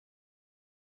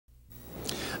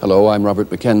Hello, I'm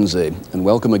Robert Mackenzie, and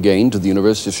welcome again to the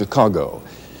University of Chicago.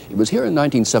 It was here in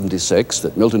 1976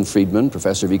 that Milton Friedman,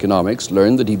 professor of economics,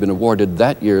 learned that he'd been awarded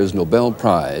that year's Nobel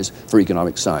Prize for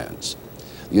economic science.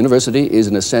 The university is,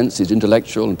 in a sense, his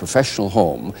intellectual and professional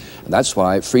home, and that's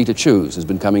why Free to Choose has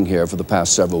been coming here for the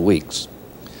past several weeks.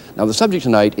 Now, the subject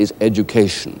tonight is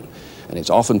education, and it's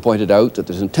often pointed out that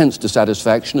there's intense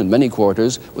dissatisfaction in many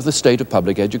quarters with the state of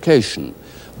public education.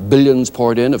 Billions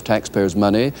poured in of taxpayers'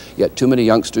 money, yet too many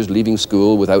youngsters leaving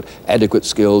school without adequate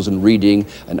skills in reading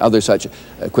and other such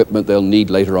equipment they'll need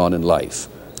later on in life.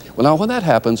 Well, now, when that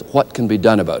happens, what can be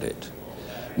done about it?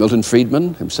 Milton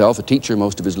Friedman, himself a teacher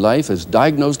most of his life, has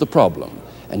diagnosed the problem,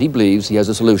 and he believes he has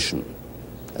a solution,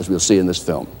 as we'll see in this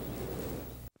film.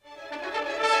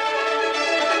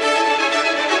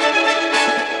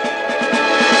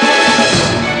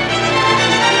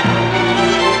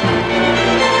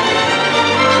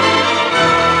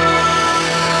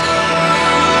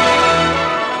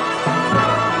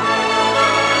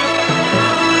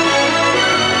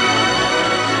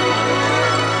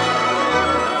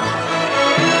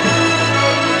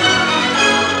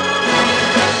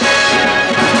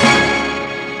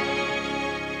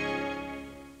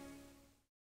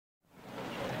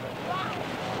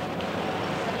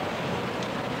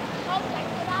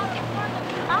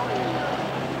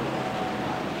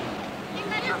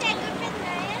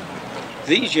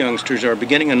 These youngsters are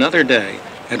beginning another day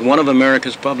at one of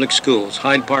America's public schools,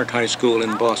 Hyde Park High School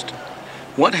in Boston.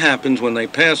 What happens when they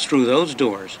pass through those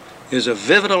doors is a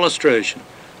vivid illustration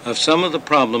of some of the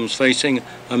problems facing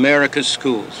America's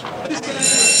schools.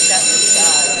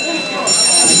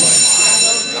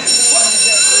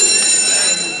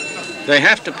 They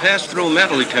have to pass through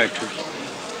metal detectors.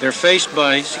 They're faced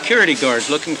by security guards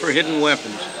looking for hidden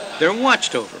weapons. They're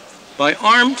watched over by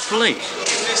armed police.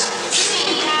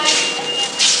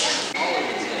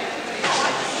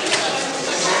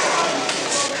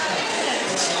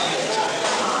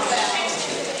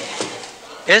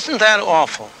 Isn't that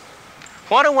awful?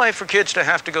 What a way for kids to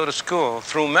have to go to school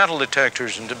through metal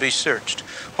detectors and to be searched.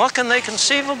 What can they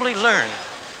conceivably learn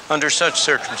under such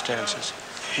circumstances?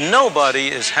 Nobody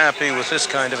is happy with this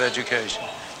kind of education.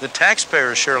 The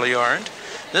taxpayers surely aren't.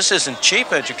 This isn't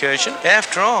cheap education.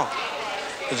 After all,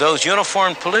 those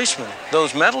uniformed policemen,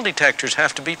 those metal detectors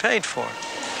have to be paid for.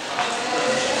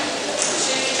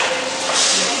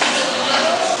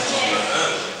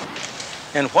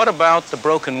 And what about the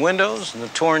broken windows and the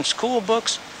torn school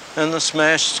books and the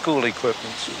smashed school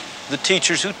equipments? The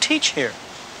teachers who teach here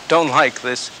don't like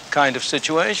this kind of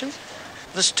situation.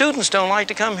 The students don't like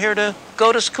to come here to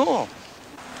go to school.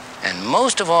 And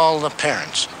most of all, the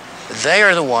parents. They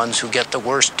are the ones who get the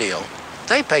worst deal.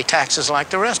 They pay taxes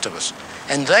like the rest of us,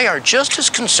 and they are just as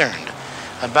concerned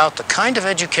about the kind of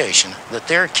education that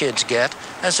their kids get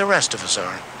as the rest of us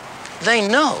are. They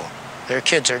know their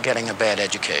kids are getting a bad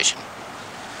education,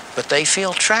 but they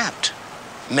feel trapped.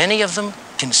 Many of them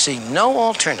can see no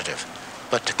alternative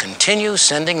but to continue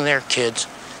sending their kids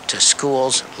to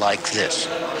schools like this.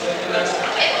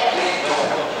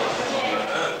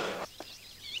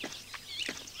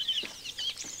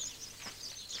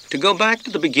 To go back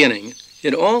to the beginning,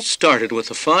 it all started with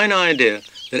the fine idea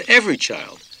that every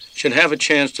child should have a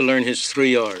chance to learn his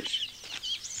 3 R's.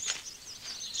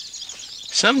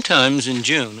 Sometimes in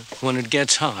June, when it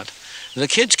gets hot, the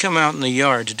kids come out in the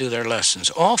yard to do their lessons,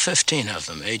 all 15 of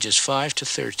them, ages 5 to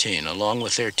 13, along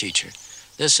with their teacher.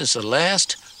 This is the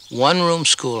last one-room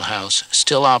schoolhouse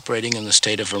still operating in the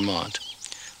state of Vermont.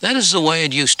 That is the way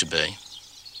it used to be.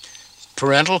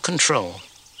 Parental control,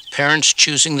 parents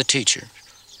choosing the teacher,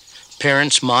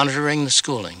 parents monitoring the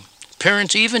schooling,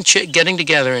 parents even getting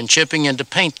together and chipping in to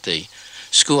paint the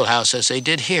schoolhouse as they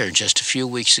did here just a few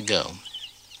weeks ago.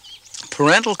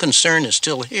 Parental concern is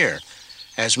still here,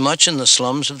 as much in the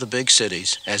slums of the big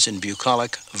cities as in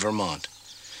bucolic Vermont.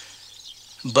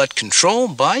 But control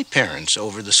by parents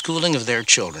over the schooling of their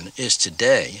children is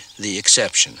today the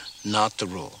exception, not the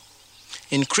rule.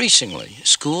 Increasingly,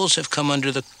 schools have come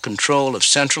under the control of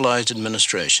centralized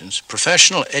administrations,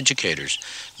 professional educators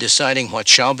deciding what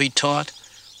shall be taught,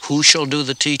 who shall do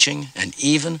the teaching, and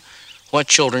even what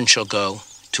children shall go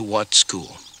to what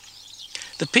school.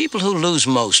 The people who lose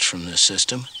most from this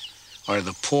system are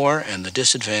the poor and the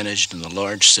disadvantaged in the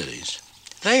large cities.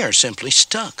 They are simply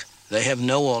stuck. They have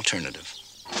no alternative.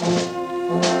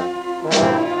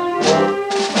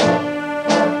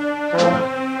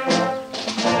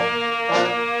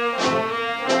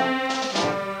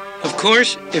 Of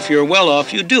course, if you're well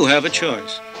off, you do have a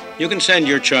choice. You can send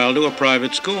your child to a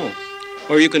private school,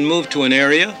 or you can move to an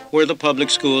area where the public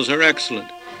schools are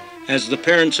excellent, as the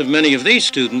parents of many of these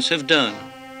students have done.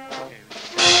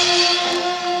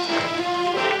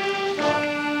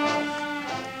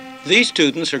 These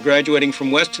students are graduating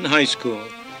from Weston High School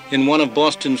in one of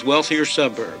Boston's wealthier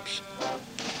suburbs.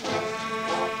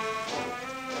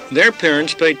 Their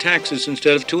parents pay taxes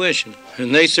instead of tuition,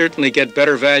 and they certainly get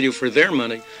better value for their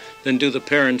money than do the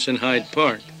parents in Hyde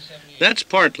Park. That's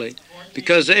partly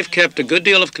because they've kept a good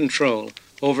deal of control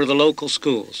over the local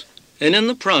schools, and in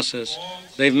the process,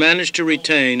 they've managed to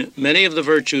retain many of the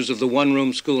virtues of the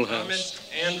one-room schoolhouse.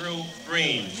 Andrew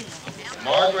Green,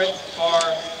 Margaret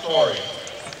R. Story.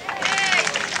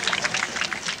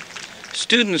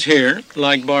 Students here,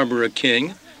 like Barbara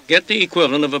King, get the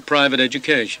equivalent of a private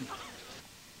education.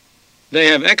 They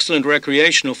have excellent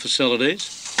recreational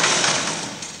facilities.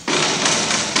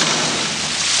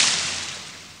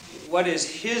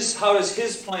 How does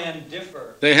his plan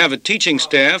differ? They have a teaching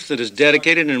staff that is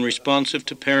dedicated and responsive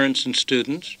to parents and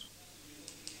students.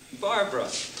 Barbara.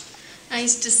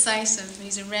 He's decisive.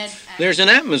 He's a red. There's an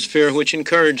atmosphere which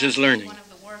encourages learning.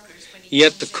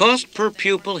 Yet the cost per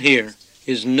pupil here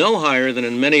is no higher than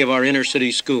in many of our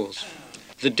inner-city schools.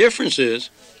 The difference is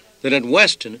that at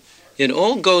Weston, it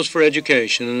all goes for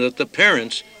education and that the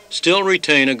parents still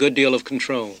retain a good deal of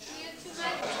control.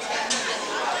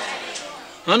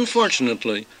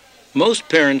 Unfortunately, most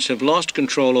parents have lost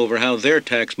control over how their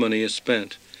tax money is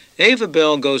spent. Ava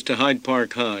Bell goes to Hyde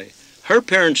Park High. Her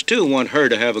parents, too, want her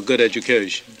to have a good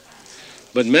education.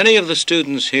 But many of the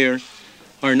students here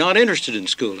are not interested in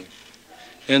schooling.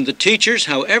 And the teachers,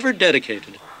 however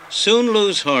dedicated, soon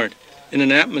lose heart in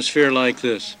an atmosphere like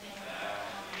this.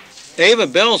 Ava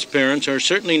Bell's parents are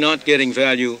certainly not getting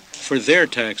value for their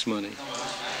tax money.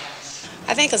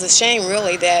 I think it's a shame,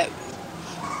 really, that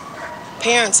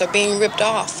parents are being ripped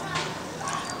off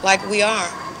like we are.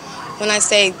 When I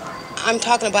say, I'm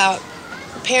talking about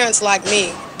parents like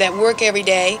me that work every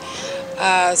day,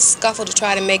 scuffle to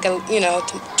try to make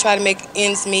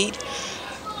ends meet.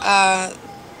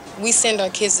 We send our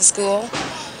kids to school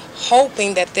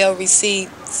hoping that they'll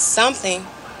receive something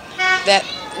that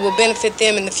will benefit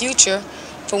them in the future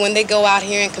for when they go out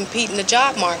here and compete in the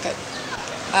job market.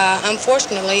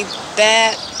 Unfortunately,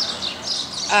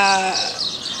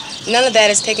 none of that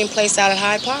is taking place out at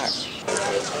Hyde Park.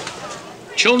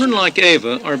 Children like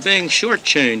Ava are being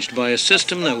shortchanged by a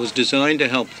system that was designed to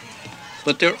help them.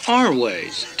 But there are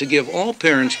ways to give all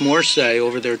parents more say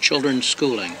over their children's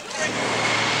schooling.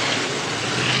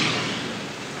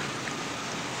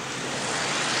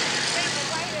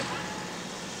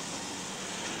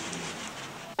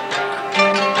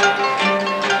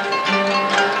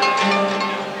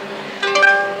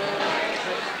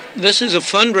 This is a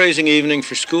fundraising evening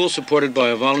for schools supported by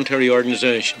a voluntary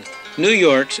organization, New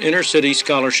York's Inner City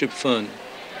Scholarship Fund.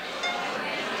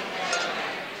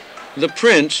 The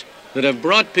prints that have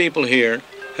brought people here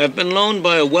have been loaned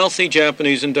by a wealthy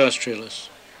Japanese industrialist.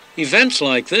 Events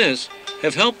like this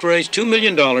have helped raise $2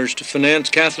 million to finance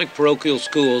Catholic parochial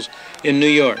schools in New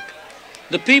York.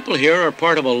 The people here are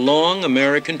part of a long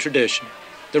American tradition.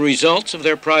 The results of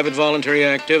their private voluntary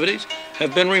activities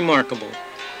have been remarkable.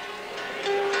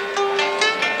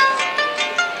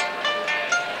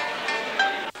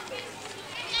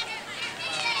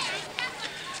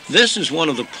 This is one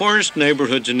of the poorest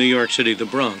neighborhoods in New York City, the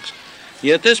Bronx.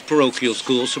 Yet this parochial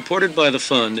school, supported by the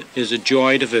fund, is a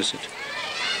joy to visit.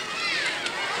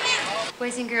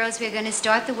 Boys and girls, we're going to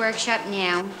start the workshop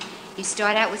now. You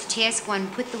start out with task 1,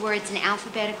 put the words in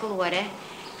alphabetical order.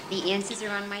 The answers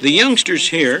are on my... The youngsters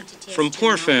here, from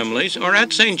poor families, are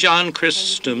at St. John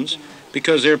Chrysostom's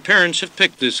because their parents have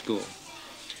picked this school.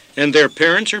 And their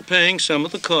parents are paying some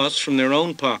of the costs from their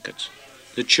own pockets.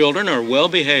 The children are well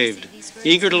behaved,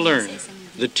 eager to learn.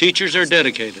 The teachers are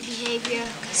dedicated. Behavior,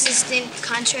 consistent,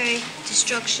 contrary,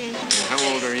 destruction.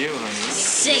 How old are you, honey?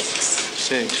 6.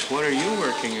 6. What are you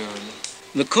working on?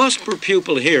 The cost per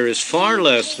pupil here is far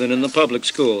less than in the public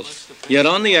schools, yet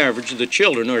on the average the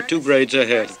children are 2 grades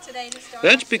ahead.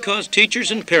 That's because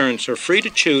teachers and parents are free to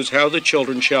choose how the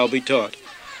children shall be taught.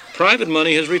 Private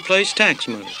money has replaced tax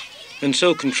money, and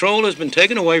so control has been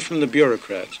taken away from the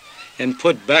bureaucrats and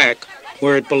put back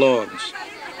where it belongs.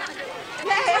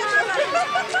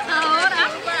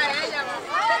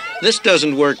 This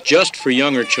doesn't work just for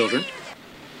younger children.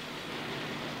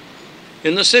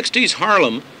 In the 60s,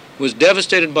 Harlem was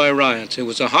devastated by riots. It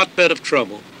was a hotbed of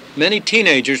trouble. Many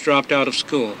teenagers dropped out of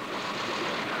school.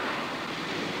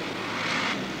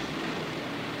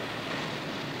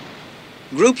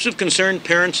 Groups of concerned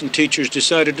parents and teachers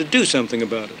decided to do something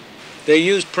about it. They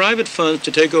used private funds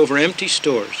to take over empty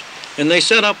stores, and they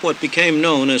set up what became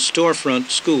known as storefront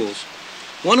schools.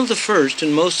 One of the first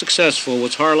and most successful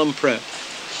was Harlem Prep.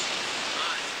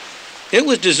 It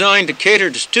was designed to cater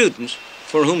to students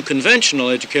for whom conventional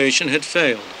education had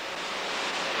failed.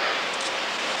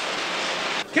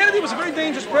 Kennedy was a very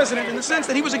dangerous president in the sense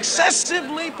that he was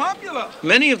excessively popular.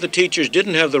 Many of the teachers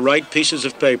didn't have the right pieces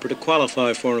of paper to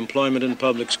qualify for employment in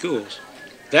public schools.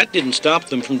 That didn't stop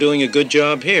them from doing a good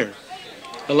job here.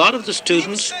 A lot of the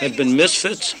students had been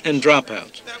misfits and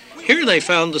dropouts. Here they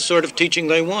found the sort of teaching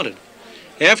they wanted.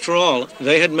 After all,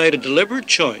 they had made a deliberate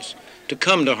choice to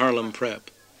come to Harlem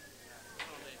Prep.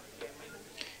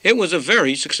 It was a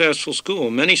very successful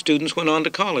school. Many students went on to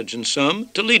college, and some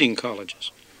to leading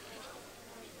colleges.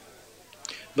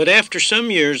 But after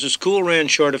some years, the school ran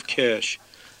short of cash.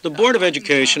 The Board of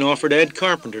Education offered Ed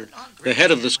Carpenter, the head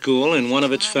of the school and one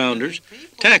of its founders,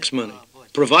 tax money,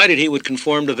 provided he would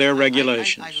conform to their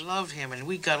regulations. I love him, and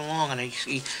we got along, and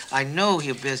I know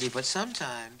he's busy, but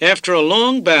sometimes... After a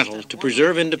long battle to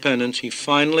preserve independence, he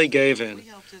finally gave in.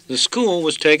 The school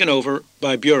was taken over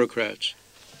by bureaucrats.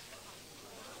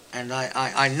 And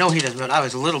I know he doesn't, but I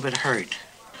was a little bit hurt.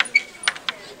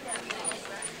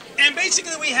 And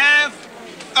basically we have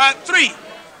 3.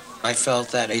 I felt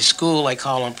that a school like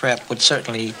Harlem Prep would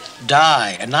certainly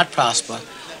die and not prosper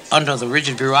under the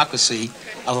rigid bureaucracy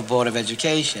of a Board of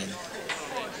Education.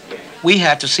 We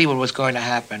had to see what was going to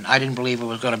happen. I didn't believe it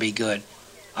was going to be good.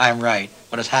 I'm right.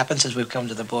 What has happened since we've come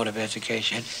to the Board of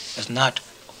Education is not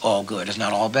all good. It's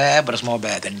not all bad, but it's more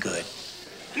bad than good.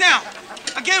 Now,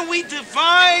 again, we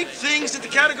divide things into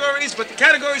categories, but the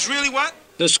categories really what?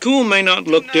 The school may not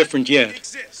look different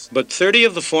yet, but 30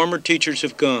 of the former teachers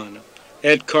have gone.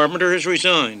 Ed Carpenter has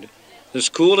resigned. The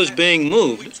school is being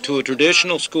moved to a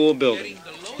traditional school building.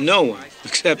 No one,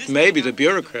 except maybe the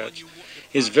bureaucrats,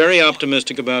 is very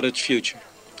optimistic about its future.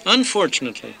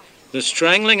 Unfortunately, the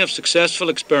strangling of successful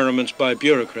experiments by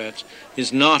bureaucrats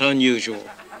is not unusual.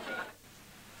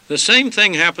 The same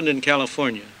thing happened in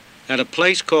California, at a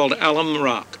place called Alum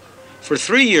Rock. For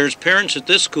 3 years, parents at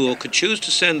this school could choose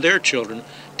to send their children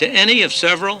to any of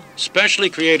several specially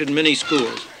created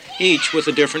mini-schools, each with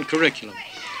a different curriculum.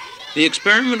 The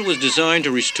experiment was designed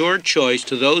to restore choice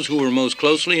to those who were most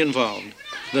closely involved,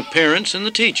 the parents and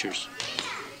the teachers.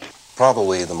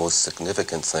 Probably the most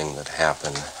significant thing that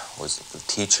happened was that the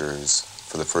teachers,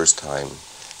 for the first time,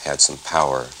 had some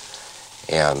power,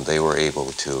 and they were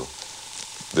able to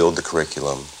build the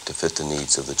curriculum to fit the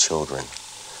needs of the children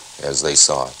as they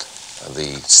saw it.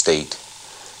 The state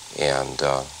and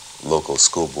local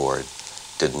school board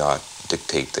did not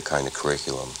dictate the kind of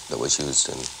curriculum that was used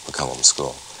in McCollum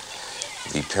School.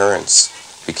 The parents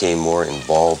became more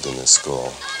involved in the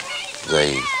school.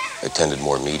 They attended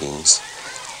more meetings.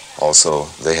 Also,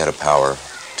 they had a power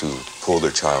to pull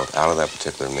their child out of that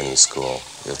particular mini-school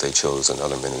if they chose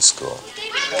another mini-school.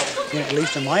 Yeah, at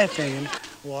least in my opinion,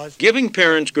 was... Giving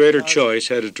parents greater choice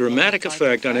had a dramatic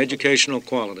effect on educational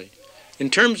quality. In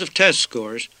terms of test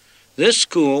scores, this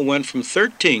school went from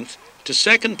 13th to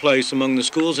 2nd place among the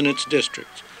schools in its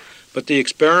districts. But the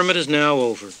experiment is now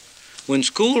over. When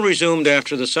school resumed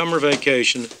after the summer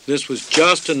vacation, this was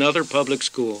just another public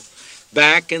school,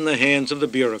 back in the hands of the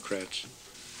bureaucrats.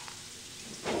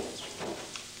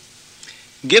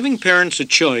 Giving parents a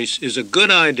choice is a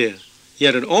good idea,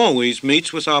 yet it always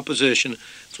meets with opposition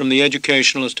from the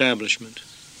educational establishment.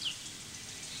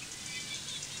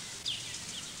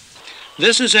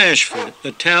 This is Ashford,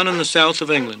 a town in the south of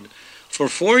England. For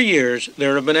 4 years,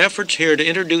 there have been efforts here to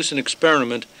introduce an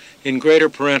experiment in greater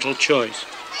parental choice.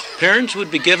 Parents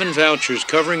would be given vouchers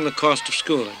covering the cost of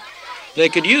schooling. They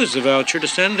could use the voucher to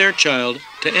send their child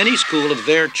to any school of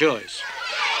their choice.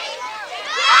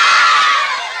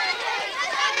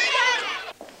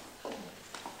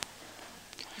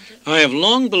 I have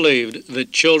long believed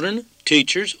that children,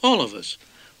 teachers, all of us,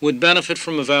 would benefit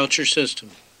from a voucher system.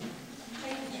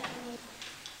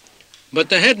 But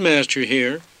the headmaster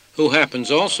here, who happens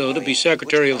also to be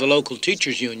secretary of the local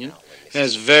teachers union,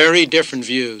 has very different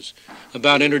views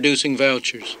about introducing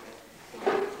vouchers.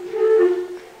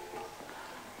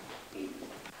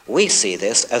 We see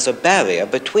this as a barrier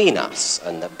between us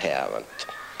and the parent.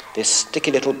 This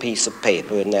sticky little piece of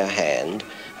paper in their hand,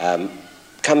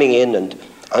 coming in and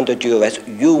under duress,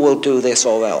 you will do this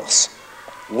or else.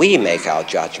 We make our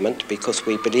judgment because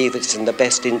we believe it's in the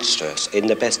best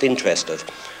interest of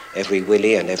every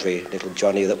Willie and every little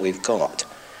Johnny that we've got,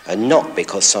 and not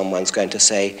because someone's going to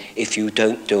say, if you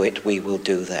don't do it, we will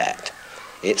do that.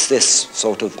 It's this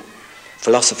sort of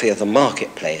philosophy of the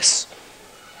marketplace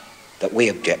that we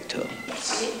object to.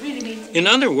 In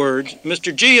other words,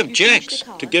 Mr. G objects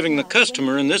to giving the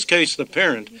customer, in this case the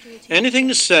parent, anything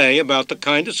to say about the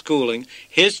kind of schooling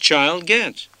his child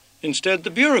gets. Instead, the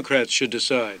bureaucrats should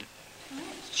decide.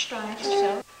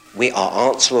 We are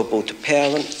answerable to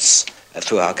parents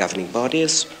through our governing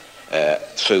bodies,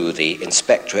 through the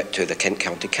Inspectorate to the Kent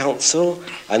County Council,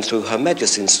 and through Her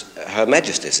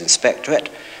Majesty's Inspectorate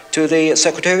to the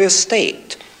Secretary of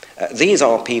State. These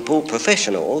are people,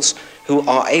 professionals, who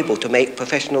are able to make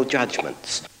professional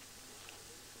judgments.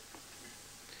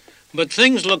 But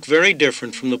things look very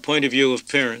different from the point of view of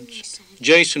parents.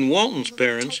 Jason Walton's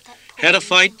parents had to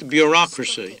fight the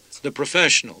bureaucracy, the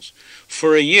professionals,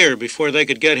 for a year before they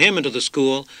could get him into the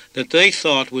school that they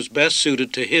thought was best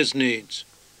suited to his needs.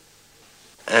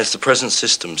 As the present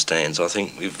system stands, I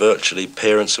think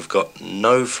parents have got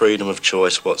no freedom of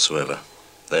choice whatsoever.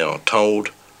 They are told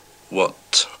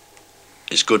what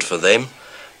is good for them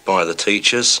by the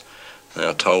teachers. They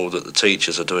are told that the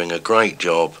teachers are doing a great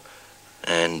job,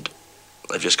 and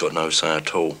they've just got no say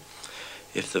at all.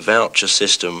 If the voucher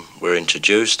system were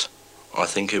introduced, I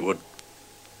think it would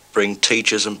bring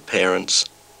teachers and parents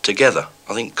together,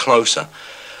 I think closer.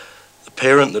 The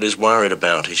parent that is worried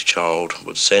about his child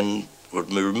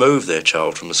would remove their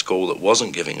child from a school that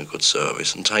wasn't giving a good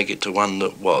service and take it to one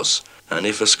that was. And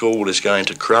if a school is going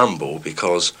to crumble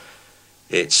because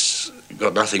it's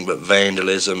got nothing but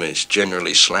vandalism, it's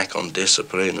generally slack on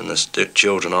discipline, and the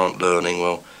children aren't learning,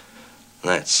 well,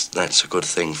 that's a good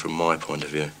thing from my point of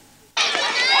view.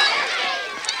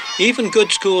 Even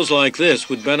good schools like this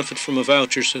would benefit from a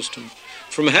voucher system,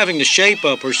 from having to shape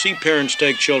up or see parents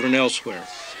take children elsewhere.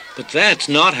 But that's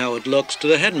not how it looks to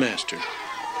the headmaster.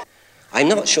 I'm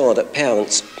not sure that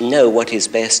parents know what is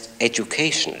best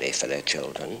educationally for their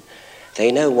children.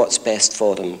 They know what's best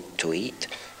for them to eat.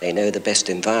 They know the best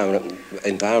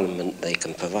environment they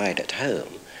can provide at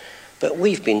home. But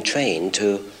we've been trained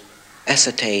to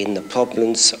ascertain the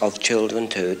problems of children,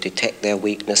 to detect their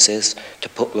weaknesses, to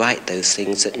put right those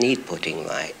things that need putting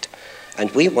right. And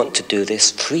we want to do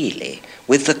this freely,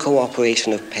 with the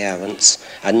cooperation of parents,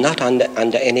 and not under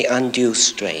any undue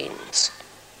strains.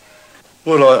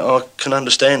 Well, I can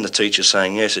understand the teacher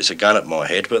saying, yes, it's a gun at my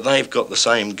head, but they've got the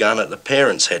same gun at the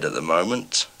parent's head at the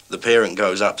moment. The parent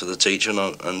goes up to the teacher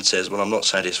and says, well, I'm not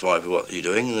satisfied with what you're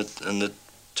doing, and the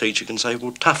teacher can say,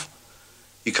 well, tough.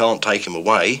 You can't take him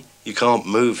away, you can't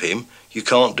move him, you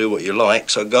can't do what you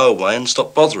like, so go away and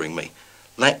stop bothering me.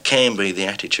 That can be the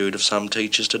attitude of some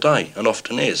teachers today, and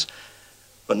often is.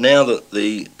 But now that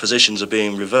the positions are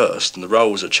being reversed and the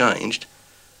roles are changed,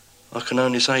 I can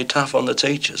only say tough on the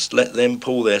teachers. Let them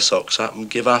pull their socks up and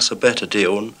give us a better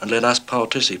deal and let us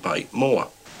participate more.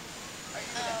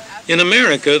 In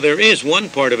America, there is one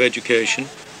part of education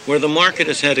where the market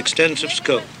has had extensive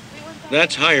scope.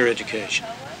 That's higher education.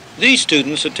 These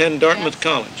students attend Dartmouth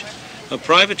College, a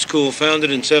private school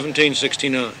founded in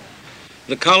 1769.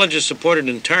 The college is supported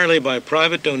entirely by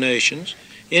private donations,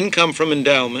 income from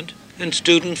endowment, and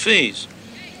student fees.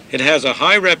 It has a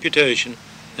high reputation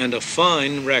and a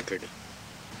fine record.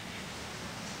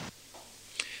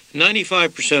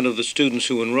 95% of the students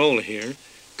who enroll here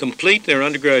complete their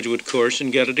undergraduate course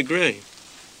and get a degree.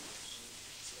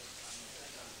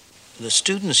 The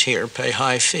students here pay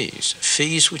high fees,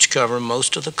 fees which cover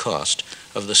most of the cost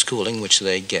of the schooling which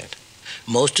they get.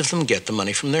 Most of them get the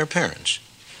money from their parents,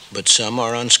 but some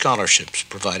are on scholarships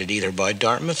provided either by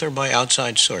Dartmouth or by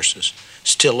outside sources.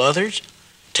 Still others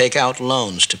take out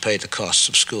loans to pay the costs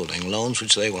of schooling, loans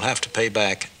which they will have to pay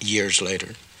back years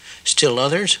later. Still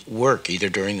others work either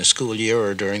during the school year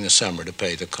or during the summer to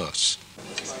pay the costs.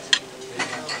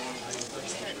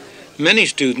 Many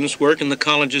students work in the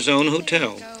college's own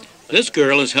hotel. This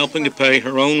girl is helping to pay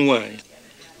her own way,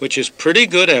 which is pretty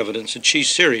good evidence that she's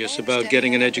serious about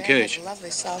getting an education. Lovely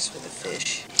sauce for the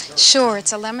fish. Sure,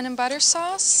 it's a lemon and butter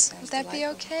sauce. Would that be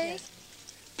okay?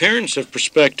 Parents of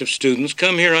prospective students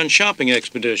come here on shopping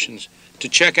expeditions to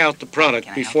check out the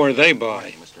product before they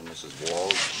buy.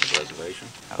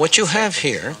 What you have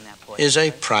here is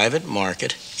a private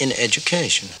market in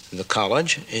education. The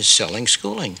college is selling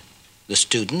schooling. The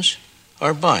students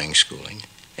are buying schooling.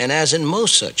 And as in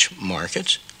most such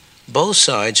markets, both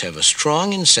sides have a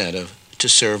strong incentive to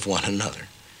serve one another.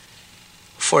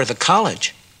 For the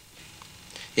college,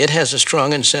 it has a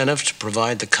strong incentive to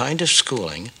provide the kind of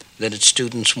schooling that its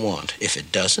students want. If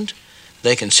it doesn't,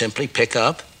 they can simply pick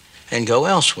up and go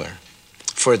elsewhere.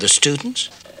 For the students,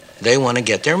 they want to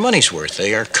get their money's worth.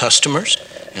 They are customers,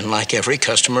 and like every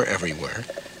customer everywhere,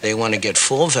 they want to get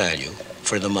full value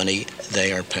for the money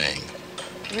they are paying.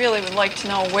 Really would like to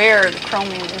know where the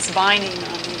chromium is binding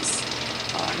on these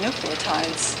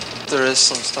nucleotides. There is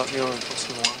some stuff here we'll put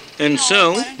some more. And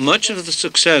so, much of the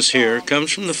success here comes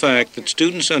from the fact that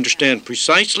students understand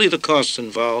precisely the costs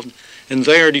involved, and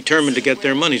they are determined to get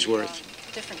their money's worth.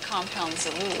 Different compounds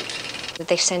elute.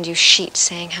 They send you sheets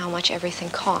saying how much everything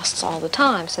costs all the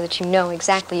time so that you know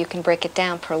exactly, you can break it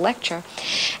down per lecture.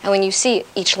 And when you see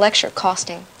each lecture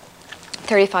costing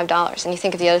 $35 and you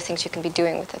think of the other things you can be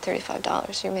doing with the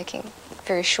 $35, you're making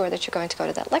very sure that you're going to go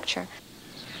to that lecture.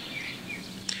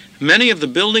 Many of the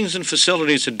buildings and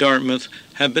facilities at Dartmouth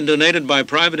have been donated by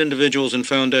private individuals and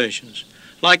foundations.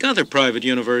 Like other private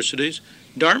universities,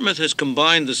 Dartmouth has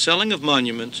combined the selling of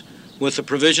monuments with the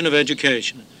provision of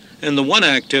education, and the one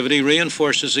activity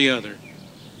reinforces the other.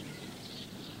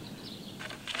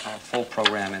 Our full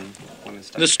program in women's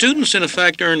studies. The students, in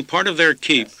effect, earn part of their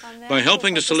keep by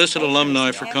helping to solicit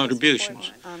alumni for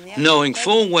contributions, knowing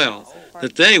full well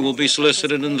that they will be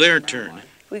solicited in their turn.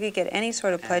 If we could get any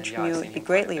sort of pledge from you, it would be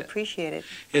greatly appreciated.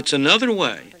 It's another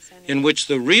way in which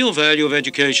the real value of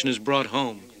education is brought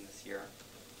home.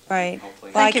 Right.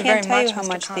 Well, I can't tell you how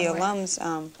much the alums...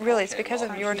 Really, it's because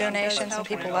of your donations and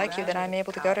people like you that I'm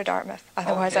able to go to Dartmouth.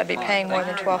 Otherwise, I'd be paying more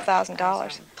than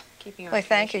 $12,000. Well,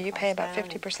 thank you. You pay about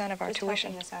 50% of our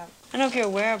tuition. I don't know if you're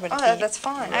aware, but that's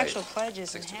fine. Actual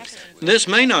pledges and half. This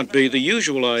may not be the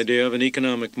usual idea of an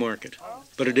economic market,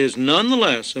 but it is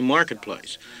nonetheless a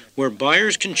marketplace where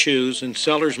buyers can choose and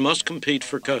sellers must compete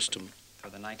for custom. For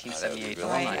the 1978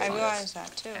 I realize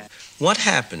that, too. What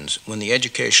happens when the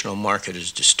educational market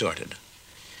is distorted?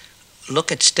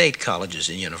 Look at state colleges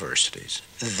and universities.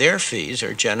 Their fees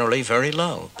are generally very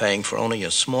low, paying for only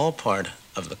a small part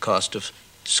of the cost of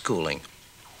schooling.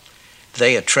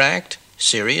 They attract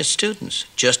serious students,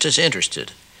 just as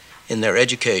interested in their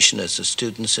education as the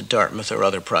students at Dartmouth or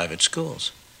other private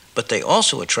schools. But they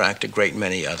also attract a great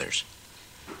many others.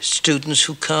 Students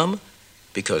who come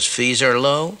because fees are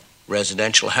low,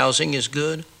 residential housing is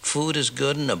good, food is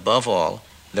good, and above all,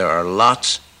 there are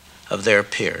lots of their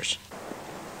peers.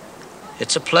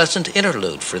 It's a pleasant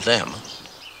interlude for them.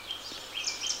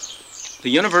 The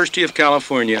University of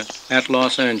California at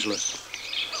Los Angeles.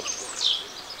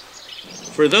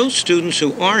 For those students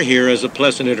who are here as a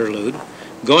pleasant interlude,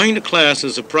 going to class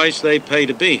is the price they pay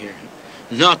to be here,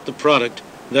 not the product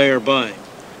they are buying.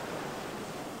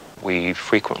 We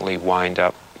frequently wind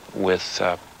up with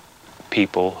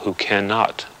people who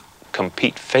cannot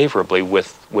compete favorably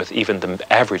with even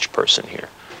the average person here.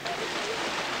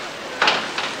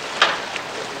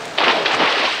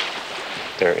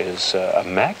 There is a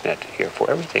magnet here for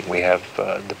everything. We have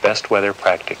the best weather,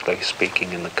 practically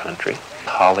speaking, in the country.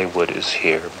 Hollywood is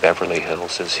here, Beverly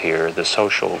Hills is here, the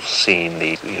social scene,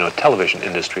 the television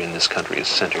industry in this country is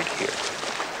centered here.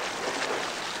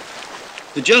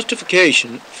 The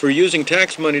justification for using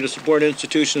tax money to support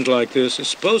institutions like this is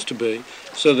supposed to be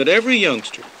so that every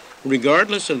youngster,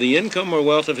 regardless of the income or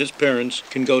wealth of his parents,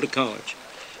 can go to college.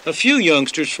 A few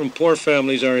youngsters from poor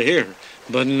families are here,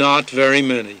 but not very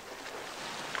many.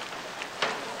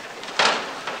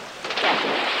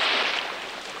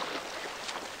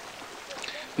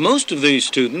 Most of these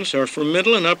students are from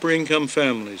middle and upper income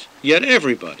families, yet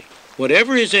everybody,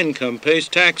 whatever his income, pays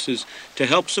taxes to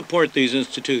help support these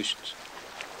institutions.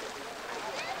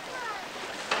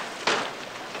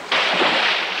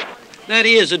 That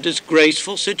is a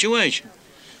disgraceful situation.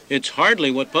 It's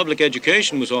hardly what public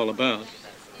education was all about.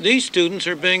 These students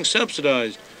are being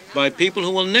subsidized by people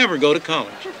who will never go to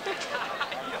college.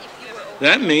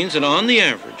 That means that on the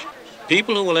average,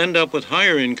 people who will end up with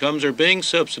higher incomes are being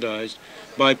subsidized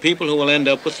by people who will end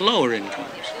up with lower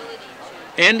incomes.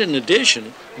 And in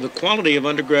addition, the quality of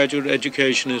undergraduate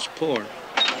education is poor.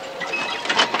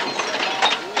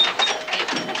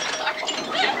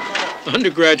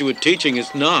 Undergraduate teaching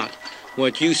is not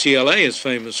what UCLA is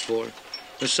famous for.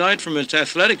 Aside from its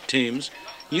athletic teams,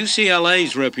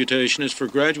 UCLA's reputation is for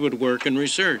graduate work and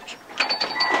research.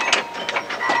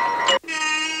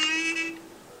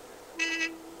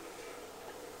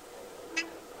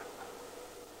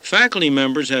 Faculty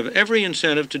members have every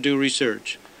incentive to do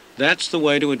research. That's the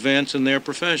way to advance in their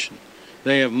profession.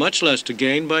 They have much less to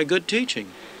gain by good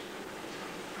teaching.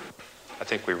 I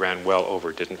think we ran well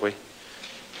over, didn't we?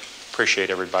 Appreciate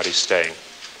everybody staying.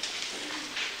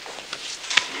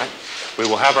 We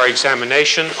will have our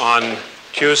examination on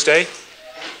Tuesday.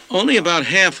 Only about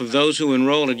half of those who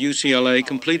enroll at UCLA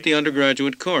complete the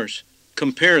undergraduate course.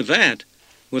 Compare that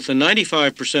with the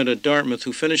 95% at Dartmouth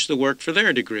who finish the work for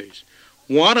their degrees.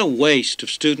 What a waste of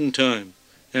student time,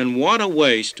 and what a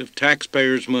waste of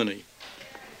taxpayers' money.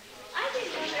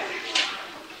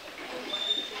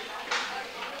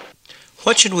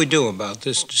 What should we do about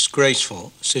this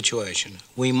disgraceful situation?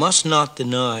 We must not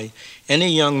deny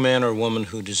any young man or woman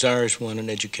who desires one an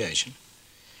education.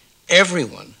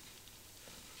 Everyone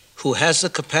who has the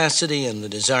capacity and the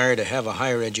desire to have a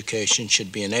higher education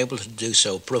should be enabled to do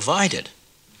so, provided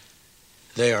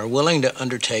they are willing to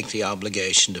undertake the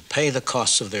obligation to pay the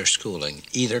costs of their schooling,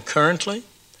 either currently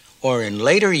or in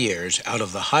later years out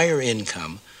of the higher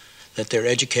income that their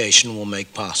education will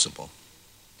make possible.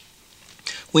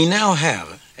 We now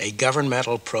have a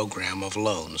governmental program of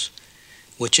loans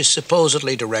which is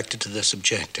supposedly directed to this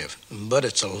objective, but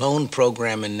it's a loan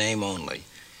program in name only.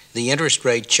 The interest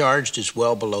rate charged is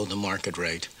well below the market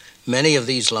rate. Many of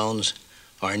these loans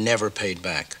are never paid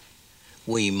back.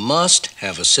 We must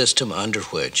have a system under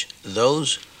which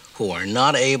those who are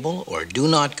not able or do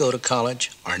not go to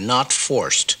college are not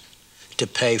forced to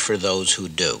pay for those who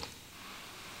do.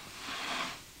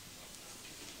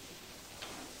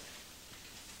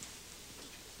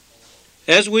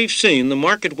 As we've seen, the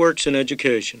market works in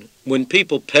education. When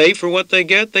people pay for what they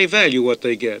get, they value what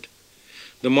they get.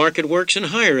 The market works in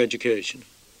higher education.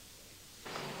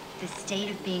 The state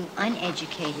of being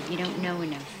uneducated, you don't know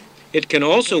enough. It can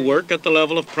also work at the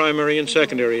level of primary and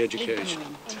secondary education.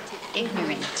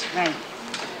 Ignorant, right.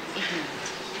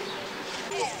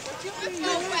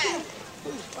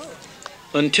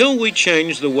 Until we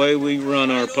change the way we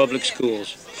run our public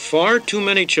schools, far too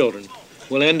many children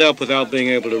will end up without being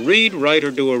able to read, write,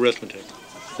 or do arithmetic.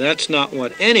 That's not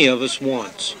what any of us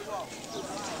wants.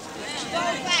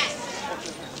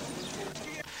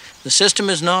 The system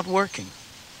is not working,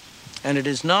 and it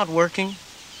is not working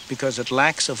because it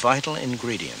lacks a vital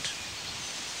ingredient.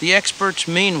 The experts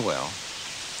mean well,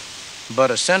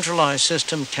 but a centralized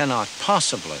system cannot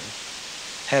possibly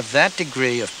have that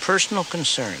degree of personal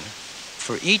concern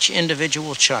for each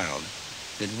individual child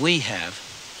that we have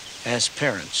as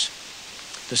parents.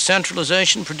 The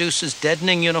centralization produces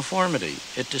deadening uniformity.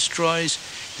 It destroys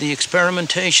the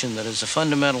experimentation that is a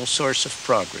fundamental source of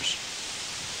progress.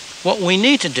 What we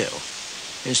need to do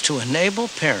is to enable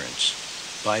parents,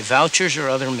 by vouchers or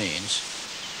other means,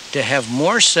 to have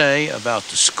more say about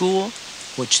the school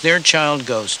which their child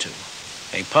goes to,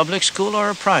 a public school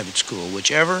or a private school,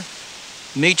 whichever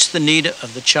meets the need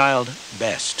of the child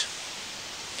best.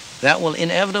 That will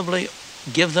inevitably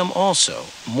give them also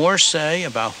more say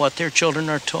about what their children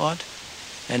are taught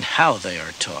and how they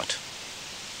are taught.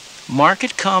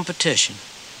 Market competition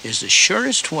is the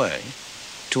surest way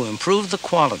to improve the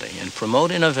quality and promote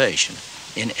innovation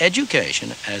in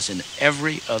education as in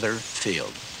every other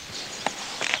field.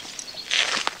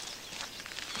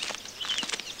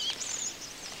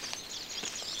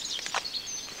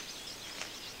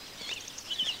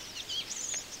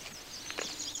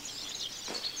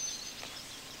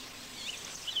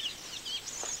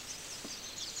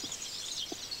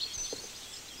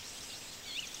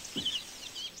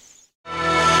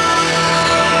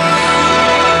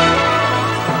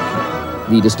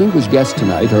 The distinguished guests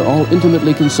tonight are all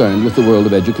intimately concerned with the world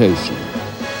of education.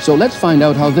 So let's find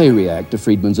out how they react to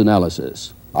Friedman's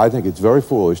analysis. I think it's very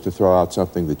foolish to throw out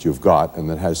something that you've got and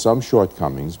that has some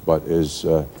shortcomings but is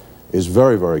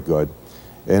very, very good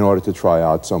in order to try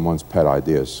out someone's pet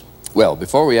ideas. Well,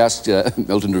 before we ask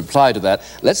Milton to reply to that,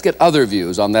 let's get other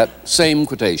views on that same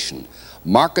quotation.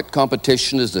 Market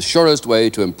competition is the surest way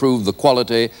to improve the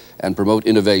quality and promote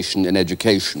innovation in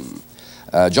education.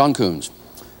 John Coons.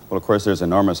 Well, of course, there's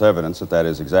enormous evidence that that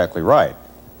is exactly right.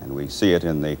 And we see it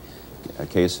in the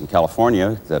case in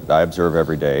California that I observe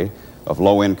every day of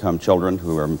low-income children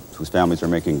whose families are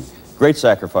making great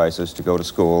sacrifices to go to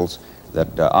schools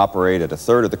that operate at a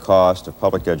third of the cost of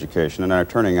public education and are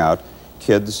turning out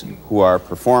kids who are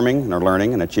performing and are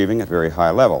learning and achieving at very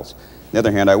high levels. On the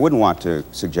other hand, I wouldn't want to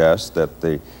suggest that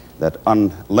that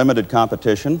unlimited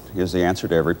competition is the answer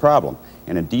to every problem.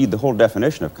 And indeed, the whole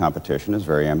definition of competition is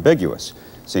very ambiguous.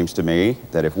 It seems to me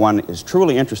that if one is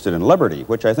truly interested in liberty,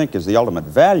 which I think is the ultimate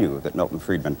value that Milton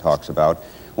Friedman talks about,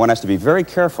 one has to be very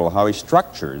careful how he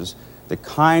structures the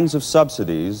kinds of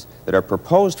subsidies that are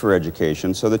proposed for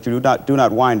education so that you do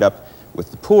not wind up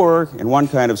with the poor in one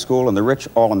kind of school and the rich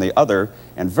all in the other,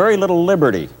 and very little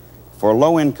liberty for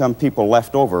low-income people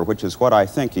left over, which is what I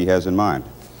think he has in mind.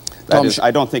 That is,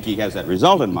 I don't think he has that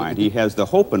result in mind. He has the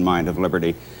hope in mind of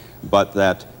liberty, but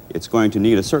that it's going to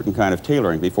need a certain kind of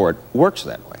tailoring before it works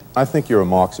that way. I think your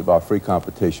remarks about free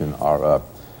competition are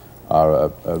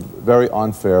very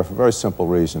unfair for a very simple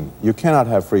reason. You cannot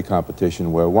have free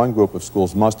competition where one group of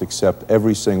schools must accept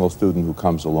every single student who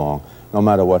comes along, no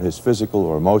matter what his physical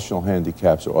or emotional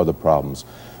handicaps or other problems.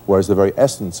 Whereas the very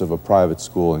essence of a private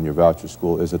school and your voucher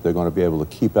school is that they're going to be able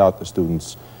to keep out the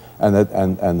students, and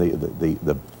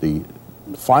the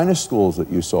finest schools that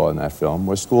you saw in that film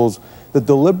were schools that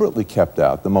deliberately kept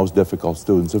out the most difficult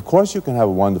students. Of course you can have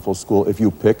a wonderful school if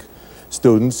you pick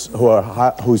students who are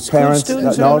whose parents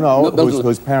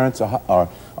whose parents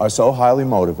are so highly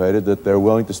motivated that they're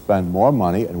willing to spend more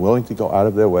money and willing to go out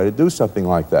of their way to do something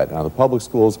like that. Now, the public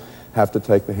schools have to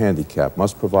take the handicap,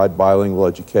 must provide bilingual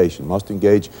education, must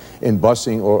engage in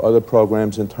busing or other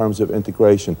programs in terms of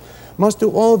integration, must do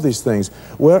all of these things,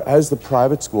 whereas the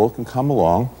private school can come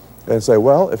along and say,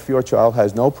 well, if your child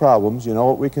has no problems, you know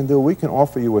what we can do? We can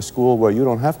offer you a school where you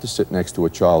don't have to sit next to a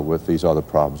child with these other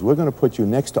problems. We're going to put you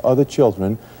next to other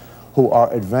children who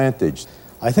are advantaged.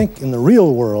 I think in the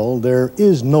real world, there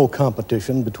is no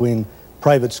competition between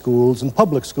private schools and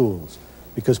public schools,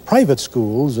 because private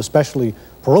schools, especially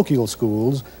parochial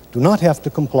schools, do not have to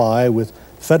comply with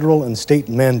federal and state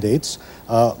mandates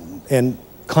and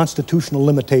constitutional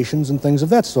limitations and things of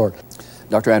that sort.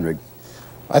 Dr. Andrig.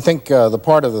 I think the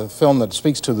part of the film that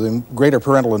speaks to the greater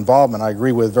parental involvement I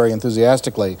agree with very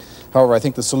enthusiastically. However, I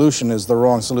think the solution is the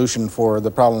wrong solution for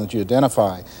the problem that you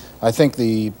identify. I think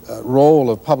the role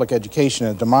of public education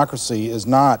in democracy is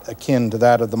not akin to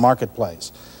that of the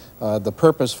marketplace. The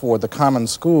purpose for the common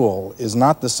school is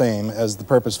not the same as the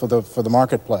purpose for the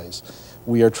marketplace.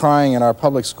 We are trying in our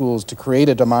public schools to create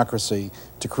a democracy,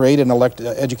 to create an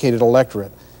educated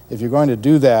electorate. If you're going to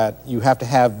do that, you have to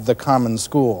have the common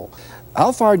school.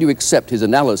 How far do you accept his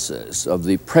analysis of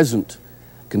the present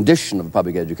condition of the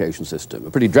public education system?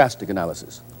 A pretty drastic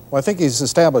analysis. Well, I think he's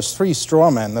established three straw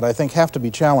men that I think have to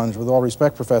be challenged, with all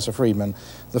respect, Professor Friedman.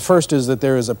 The first is that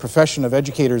there is a profession of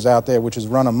educators out there which is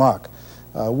run amok.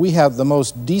 We have the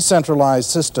most decentralized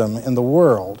system in the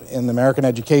world in American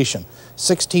education.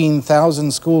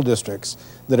 16,000 school districts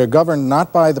that are governed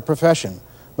not by the profession,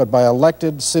 but by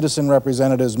elected citizen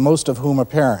representatives, most of whom are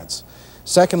parents.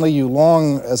 Secondly, you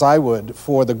long, as I would,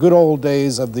 for the good old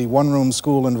days of the one-room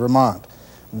school in Vermont.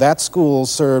 That school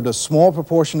served a small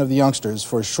proportion of the youngsters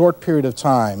for a short period of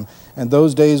time, and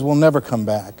those days will never come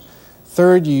back.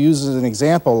 Third, you use as an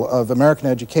example of American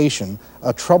education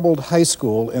a troubled high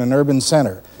school in an urban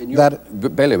center. In your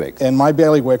bailiwick. In my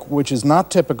bailiwick, which is not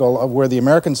typical of where the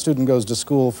American student goes to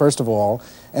school, first of all,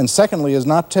 and secondly, is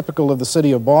not typical of the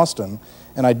city of Boston.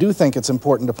 And I do think it's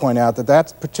important to point out that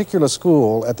that particular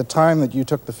school, at the time that you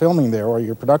took the filming there, or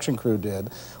your production crew did,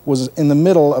 was in the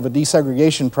middle of a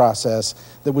desegregation process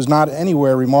that was not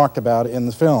anywhere remarked about in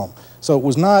the film. So it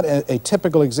was not a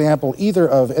typical example either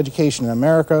of education in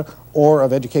America or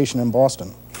of education in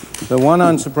Boston. The one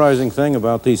unsurprising thing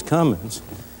about these comments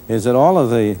is that all of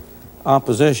the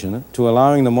opposition to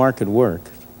allowing the market work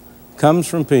comes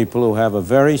from people who have a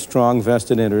very strong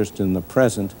vested interest in the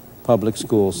present public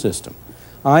school system.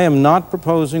 I am not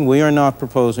proposing, we are not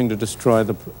proposing to destroy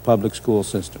the public school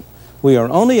system. We are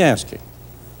only asking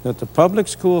that the public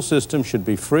school system should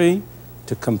be free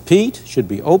to compete, should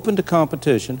be open to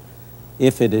competition.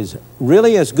 If it is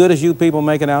really as good as you people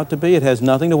make it out to be, it has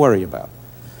nothing to worry about.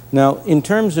 Now, in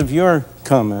terms of your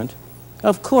comment,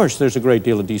 of course there's a great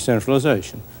deal of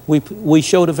decentralization. We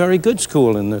showed a very good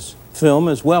school in this film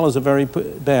as well as a very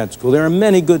bad school. There are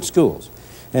many good schools.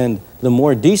 And the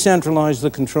more decentralized the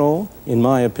control, in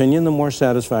my opinion, the more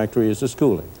satisfactory is the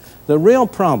schooling. The real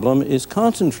problem is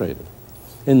concentrated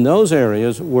in those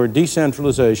areas where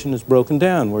decentralization is broken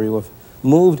down, where you have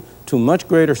moved to much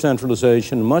greater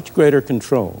centralization, much greater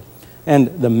control. And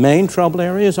the main trouble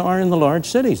areas are in the large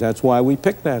cities. That's why we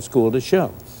picked that school to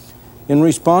show. In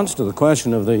response to the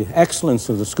question of the excellence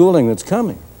of the schooling that's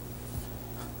coming,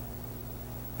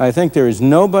 I think there is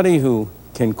nobody who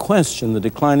can question the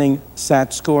declining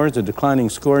SAT scores, the declining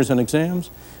scores on exams,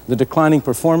 the declining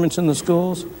performance in the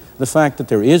schools, the fact that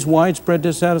there is widespread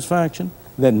dissatisfaction,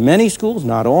 that many schools,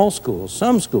 not all schools,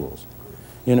 some schools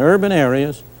in urban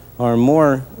areas are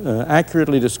more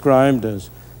accurately described as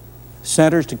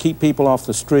centers to keep people off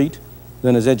the street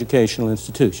than as educational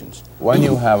institutions. When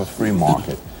you have a free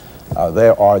market,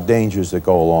 there are dangers that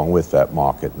go along with that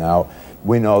market. Now,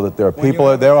 we know that there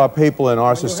are people in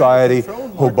our society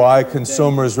who buy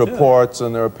consumers' reports,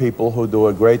 and there are people who do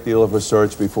a great deal of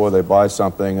research before they buy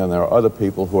something, and there are other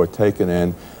people who are taken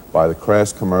in by the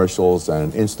crass commercials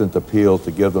and an instant appeal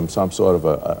to give them some sort of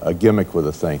a gimmick with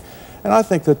a thing. And I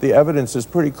think that the evidence is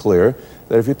pretty clear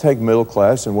that if you take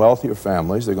middle-class and wealthier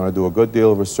families, they're going to do a good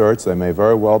deal of research. They may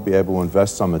very well be able to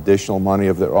invest some additional money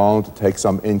of their own to take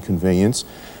some inconvenience.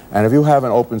 And if you have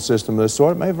an open system of this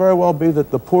sort, it may very well be that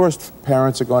the poorest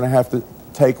parents are going to have to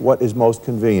take what is most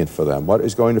convenient for them, what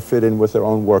is going to fit in with their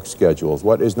own work schedules,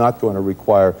 what is not going to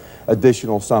require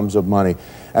additional sums of money.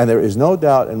 And there is no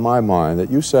doubt in my mind that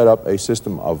you set up a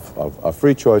system of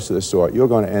free choice of this sort, you're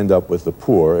going to end up with the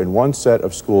poor in one set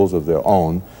of schools of their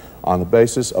own on the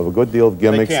basis of a good deal of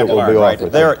gimmicks that will be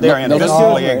offered. They're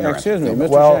indiscriminately ignorant. Excuse me, Mr.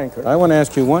 Shanker. I want to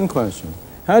ask you one question.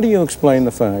 How do you explain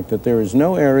the fact that there is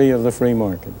no area of the free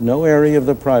market, no area of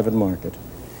the private market,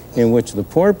 in which the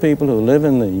poor people who live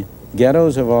in the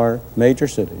ghettos of our major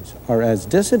cities are as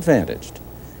disadvantaged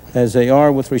as they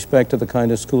are with respect to the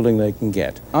kind of schooling they can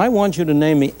get? I want you to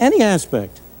name me any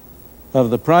aspect of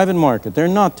the private market. They're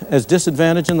not as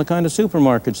disadvantaged in the kind of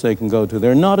supermarkets they can go to.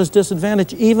 They're not as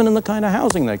disadvantaged even in the kind of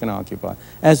housing they can occupy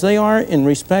as they are in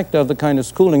respect of the kind of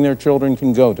schooling their children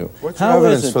can go to. What's your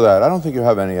evidence for that? I don't think you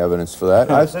have any evidence for that.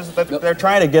 They're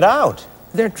trying to get out.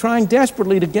 They're trying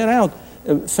desperately to get out.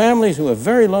 Families who have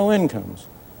very low incomes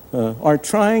are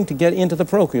trying to get into the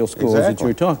parochial schools that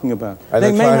you're talking about. And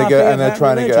they're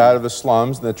trying to get out of the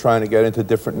slums, and they're trying to get into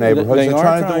different neighborhoods. They're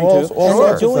trying to do all sorts of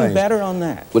things. They're doing better on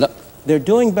that. They're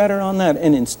doing better on that.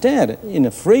 And instead, in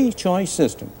a free choice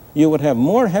system, you would have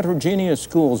more heterogeneous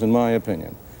schools, in my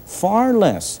opinion. Far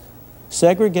less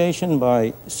segregation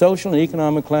by social and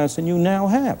economic class than you now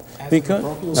have. Because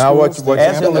now,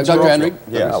 Dr. Henry,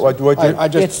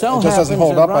 it just doesn't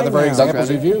hold up by the very examples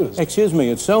you've used. Excuse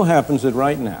me. It so happens that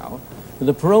right now,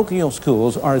 the parochial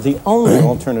schools are the only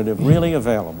alternative really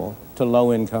available to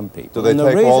low-income people. Do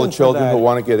they take all the children who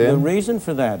want to get in? The reason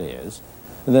for that is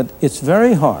that it's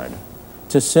very hard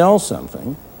to sell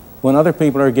something when other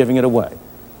people are giving it away.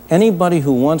 Anybody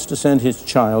who wants to send his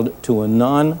child to a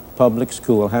non-public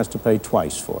school has to pay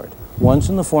twice for it, once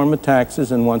in the form of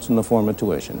taxes and once in the form of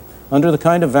tuition. Under the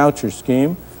kind of voucher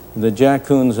scheme that Jack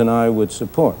Koons and I would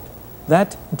support,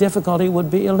 that difficulty would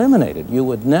be eliminated. You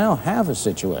would now have a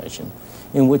situation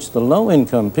in which the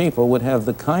low-income people would have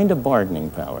the kind of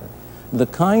bargaining power, the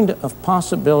kind of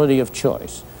possibility of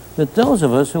choice that those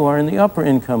of us who are in the upper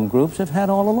income groups have had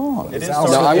all along. Now,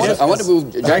 I want to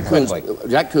move, Jack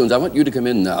Koons, I want you to come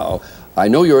in now. I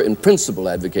know you're in principle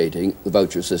advocating the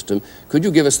voucher system. Could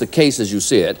you give us the case as you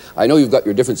see it? I know you've got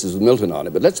your differences with Milton on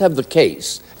it, but let's have the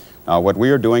case. What we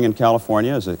are doing in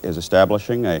California is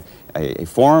establishing a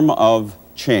form of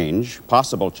change,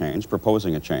 possible change,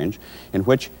 proposing a change, in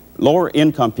which lower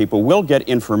income people will get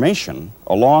information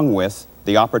along with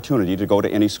the opportunity to go to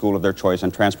any school of their choice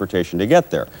and transportation to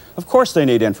get there. Of course they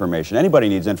need information. Anybody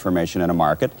needs information in a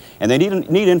market, and they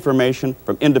need information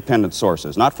from independent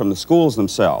sources, not from the schools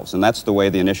themselves, and that's the way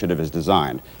the initiative is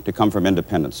designed, to come from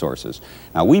independent sources.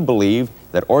 Now, we believe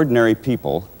that ordinary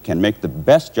people can make the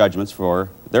best judgments for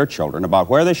their children about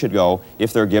where they should go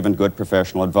if they're given good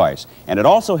professional advice. And it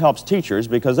also helps teachers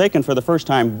because they can, for the first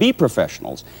time, be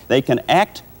professionals. They can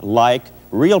act like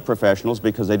real professionals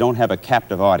because they don't have a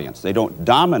captive audience. They don't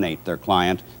dominate their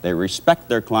client, they respect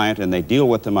their client, and they deal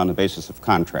with them on the basis of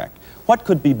contract. What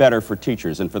could be better for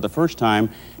teachers than for the first time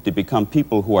to become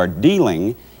people who are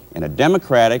dealing in a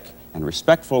democratic and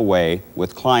respectful way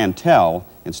with clientele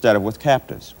instead of with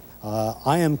captives?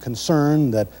 I am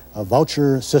concerned that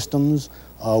voucher systems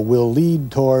will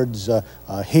lead towards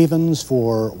havens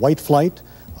for white flight,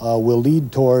 will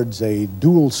lead towards a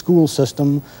dual school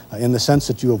system in the sense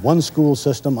that you have one school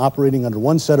system operating under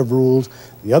one set of rules,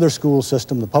 the other school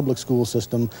system, the public school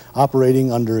system,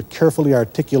 operating under carefully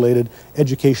articulated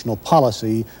educational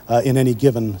policy in any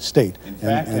given state. In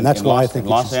fact, and that's why I think in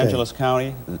Los Angeles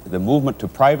County, the movement to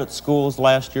private schools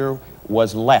last year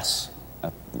was less,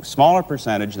 a smaller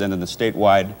percentage than in the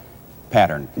statewide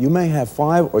pattern. You may have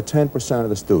 5 or 10% of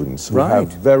the students who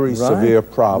have very severe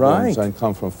problems and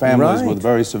come from families with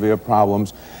very severe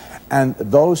problems. And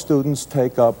those students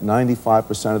take up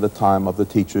 95% of the time of the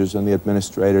teachers and the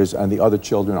administrators, and the other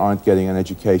children aren't getting an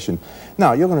education.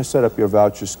 Now, you're going to set up your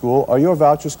voucher school. Are your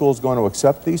voucher schools going to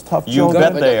accept these tough children? You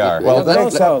bet they are. Well, they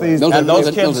accept these. And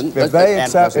those kids, if they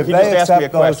accept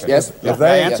those, if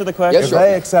they answer the question, if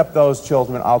they accept those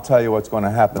children, I'll tell you what's going to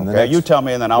happen. Okay, you tell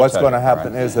me, and then I'll tell you. What's going to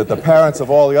happen is that the parents of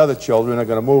all the other children are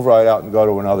going to move right out and go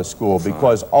to another school,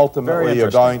 because ultimately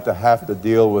you're going to have to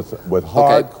deal with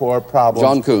hardcore problems.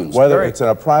 John Koons. Whether it's in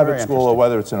a private school or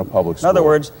whether it's in a public school. In other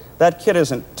words, that kid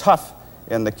isn't tough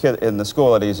in the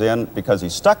school that he's in because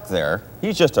he's stuck there.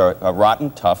 He's just a rotten,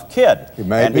 tough kid. He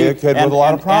may be a kid with a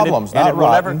lot of problems, not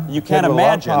rotten. You can't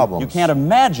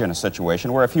imagine a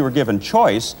situation where if he were given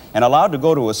choice and allowed to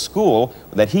go to a school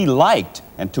that he liked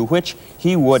and to which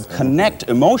he would connect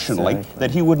emotionally,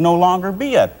 that he would no longer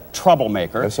be a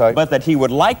troublemaker, but that he would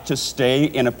like to stay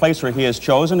in a place where he has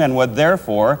chosen and would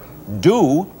therefore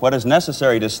do what is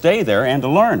necessary to stay there and to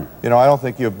learn. You know, I don't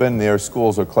think you've been near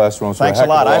schools or classrooms Thanks for a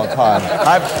heck a lot. of a long time.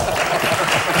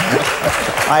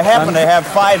 I happen to have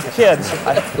 5 kids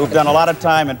who've done a lot of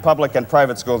time in public and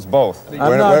private schools both.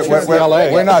 We're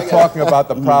not talking about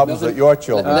the problems that your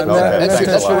children don't have.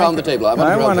 Let's go around the table.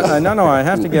 I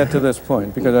have to get to this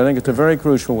point because I think it's a very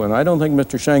crucial one. I don't think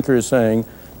Mr. Schenker is saying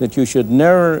that you should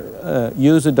never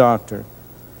use a doctor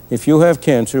if you have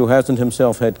cancer, who hasn't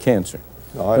himself had cancer.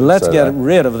 No, But let's get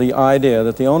rid of the idea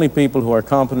that the only people who are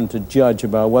competent to judge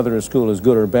about whether a school is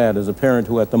good or bad is a parent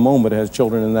who at the moment has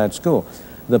children in that school.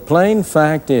 The plain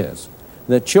fact is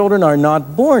that children are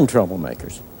not born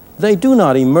troublemakers. They do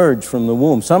not emerge from the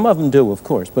womb. Some of them do, of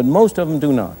course, but most of them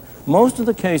do not. Most of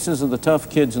the cases of the tough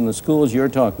kids in the schools you're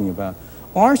talking about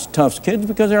are tough kids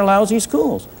because they're lousy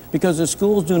schools, because the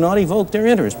schools do not evoke their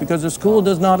interest, because the school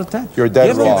does not attack. You're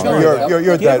dead wrong. You're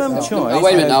Give dead them wrong. choice.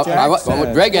 Wait a minute now. I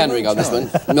want Greg Andring on this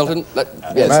one. Milton,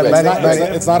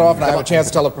 yes. It's not often I have a chance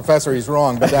to tell a professor he's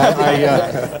wrong, but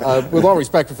with all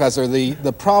respect, Professor,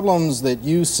 the problems that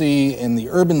you see in the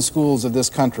urban schools of this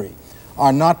country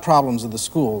are not problems of the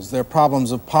schools. They're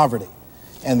problems of poverty.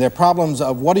 And they're problems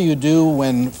of what do you do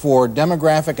when, for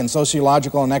demographic and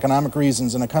sociological and economic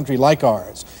reasons in a country like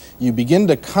ours, you begin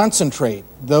to concentrate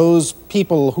those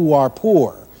people who are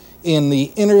poor in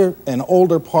the inner and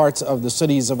older parts of the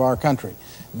cities of our country.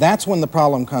 That's when the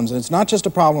problem comes. And it's not just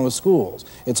a problem of schools.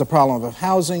 It's a problem of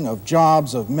housing, of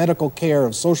jobs, of medical care,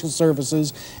 of social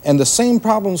services, and the same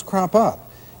problems crop up.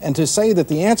 And to say that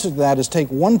the answer to that is take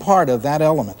one part of that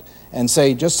element and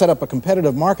say just set up a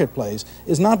competitive marketplace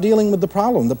is not dealing with the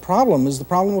problem. The problem is the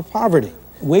problem of poverty.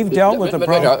 We've dealt with the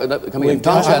problem.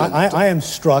 I am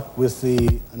struck with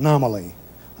the anomaly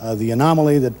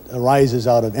that arises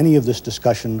out of any of this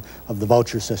discussion of the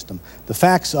voucher system. The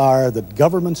facts are that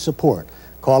government support,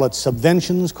 call it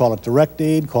subventions, call it direct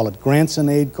aid, call it grants and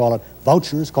aid, call it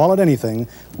vouchers, call it anything,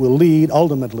 will lead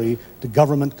ultimately to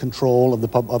government control of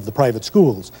the private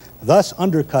schools, thus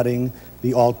undercutting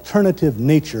the alternative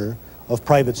nature of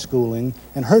private schooling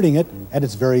and hurting it at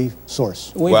its very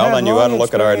source. Well, then you ought to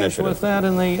look at our initiative. With that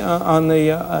on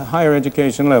the higher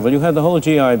education level, you had the whole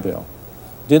GI Bill.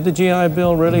 Did the GI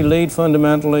Bill really lead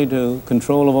fundamentally to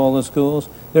control of all the schools?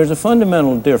 There's a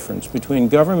fundamental difference between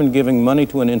government giving money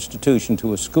to an institution,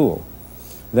 to a school.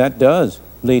 That does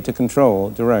lead to control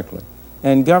directly.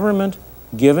 And government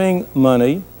giving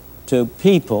money to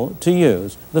people to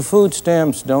use. The food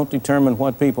stamps don't determine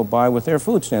what people buy with their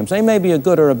food stamps. They may be a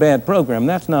good or a bad program.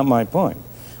 That's not my point.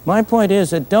 My point is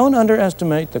that don't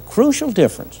underestimate the crucial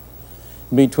difference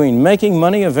between making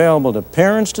money available to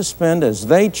parents to spend as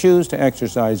they choose to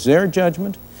exercise their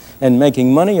judgment and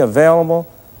making money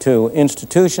available to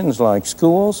institutions like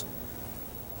schools,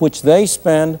 which they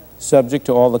spend subject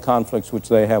to all the conflicts which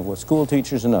they have with school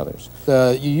teachers and others.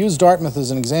 You use Dartmouth as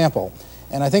an example.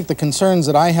 And I think the concerns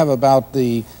that I have about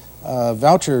the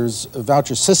voucher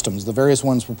systems, the various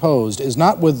ones proposed, is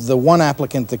not with the one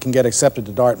applicant that can get accepted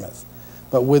to Dartmouth,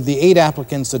 but with the 8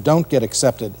 applicants that don't get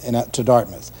accepted to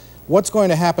Dartmouth. What's going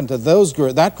to happen to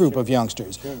that group of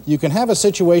youngsters? You can have a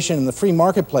situation in the free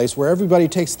marketplace where everybody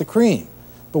takes the cream.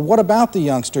 But what about the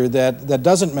youngster that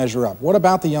doesn't measure up? What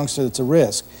about the youngster that's a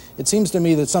risk? It seems to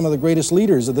me that some of the greatest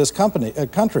leaders of this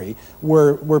country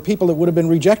were people that would have been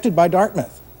rejected by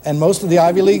Dartmouth and most of the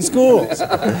Ivy League schools.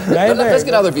 Let's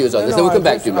get other views on this, then we'll come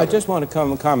back to you. I just want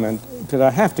to comment, because I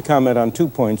have to comment on 2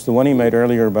 points, the one he made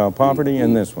earlier about poverty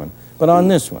and this one. But on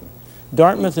this one,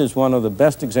 Dartmouth is one of the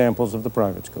best examples of the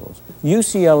private schools.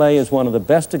 UCLA is one of the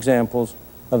best examples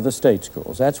of the state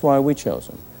schools. That's why we chose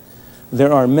them.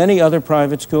 There are many other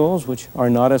private schools which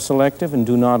are not as selective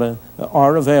and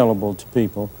are available to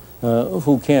people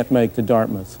who can't make the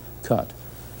Dartmouth cut.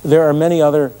 There are many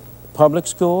other public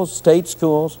schools, state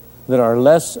schools, that are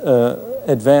less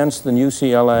advanced than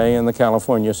UCLA and the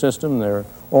California system. There are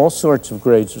all sorts of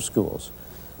grades of schools.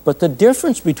 But the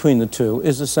difference between the two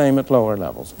is the same at lower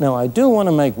levels. Now, I do want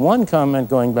to make one comment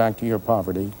going back to your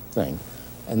poverty thing,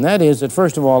 and that is that,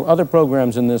 first of all, other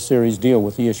programs in this series deal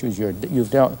with the issues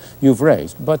you've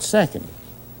raised. But second,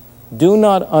 do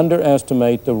not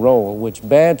underestimate the role which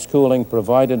bad schooling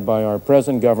provided by our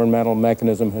present governmental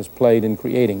mechanism has played in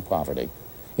creating poverty.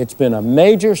 It's been a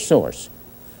major source,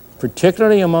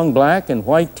 particularly among black and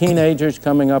white teenagers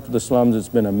coming up to the slums. It's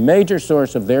been a major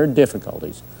source of their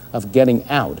difficulties of getting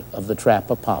out of the trap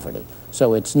of poverty.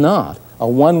 So it's not a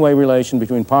one-way relation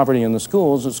between poverty and the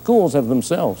schools. The schools have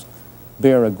themselves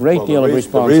bear a great deal of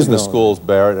responsibility. The reason the schools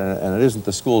bear it, and it isn't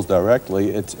the schools directly,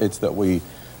 it's that we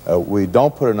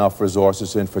don't put enough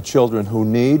resources in for children who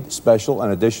need special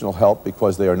and additional help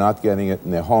because they are not getting it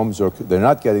in their homes, or they're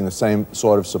not getting the same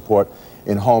sort of support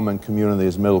in home and community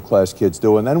as middle-class kids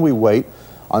do. And then we wait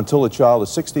until a child is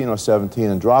 16 or 17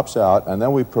 and drops out, and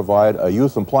then we provide a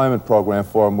youth employment program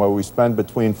for them where we spend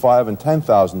between $5,000 and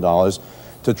 $10,000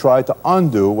 to try to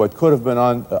undo what could have been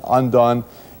undone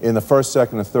in the first,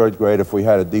 second, and third grade if we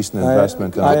had a decent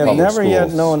investment in our public schools. I have never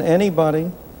yet known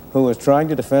anybody who was trying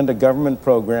to defend a government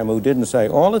program who didn't say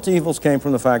all its evils came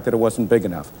from the fact that it wasn't big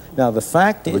enough. Now, the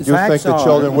fact is, Would you think that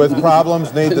children with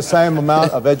problems need the same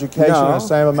amount of education and the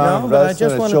same amount of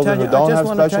investment as children who don't have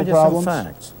special problems? Some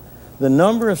facts. The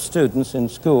number of students in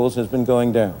schools has been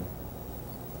going down.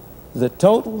 The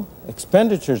total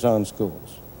expenditures on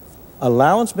schools,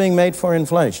 allowance being made for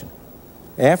inflation,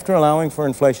 after allowing for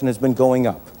inflation, has been going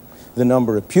up. The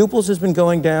number of pupils has been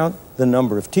going down. The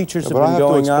number of teachers have been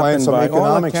going up, and by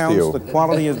all accounts, the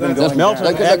quality has been going down.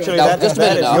 Actually, just a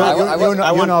minute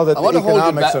now. You know that the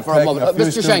economics of taking a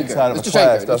few students out of a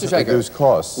class doesn't reduce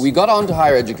costs. We got on to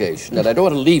higher education, and I don't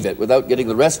want to leave it without getting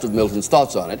the rest of Milton's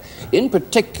thoughts on it. In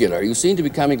particular, you seem to be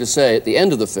coming to say at the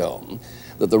end of the film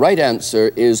that the right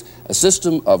answer is a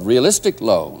system of realistic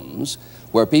loans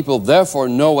where people therefore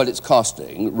know what it's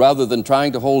costing, rather than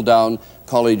trying to hold down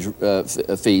college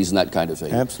fees and that kind of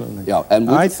thing. Absolutely. Yeah, and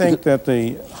I think that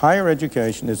the higher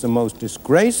education is the most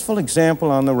disgraceful example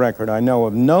on the record. I know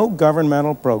of no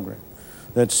governmental program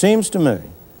that seems to me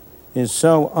is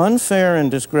so unfair and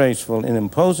disgraceful in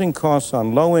imposing costs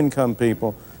on low-income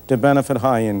people to benefit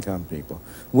high-income people.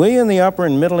 We in the upper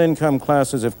and middle-income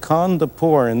classes have conned the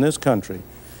poor in this country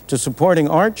to supporting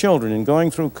our children in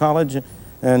going through college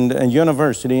and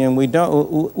university, and we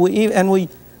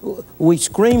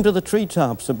scream to the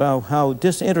treetops about how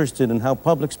disinterested and how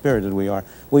public-spirited we are.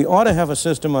 We ought to have a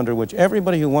system under which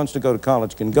everybody who wants to go to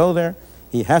college can go there.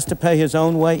 He has to pay his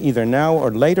own way, either now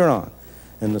or later on.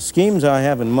 And the schemes I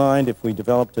have in mind, if we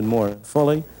developed it more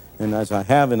fully, and as I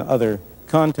have in other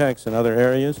contexts and other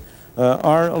areas,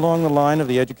 are along the line of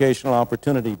the Educational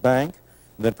Opportunity Bank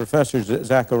that Professor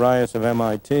Zacharias of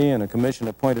MIT and a commission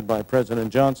appointed by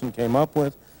President Johnson came up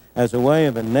with as a way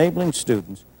of enabling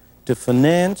students to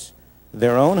finance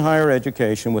their own higher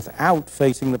education without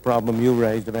facing the problem you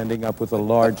raised of ending up with a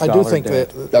large dollar debt. I do think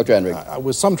that, Dr. Henry,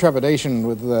 with some trepidation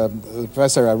with the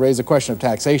professor, I raised a question of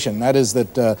taxation. That is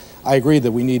that I agree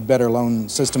that we need better loan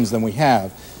systems than we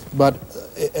have. But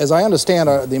as I understand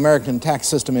the American tax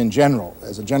system in general,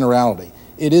 as a generality,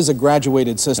 it is a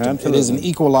graduated system. Absolutely. It is an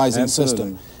equalizing Absolutely.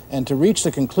 system. And to reach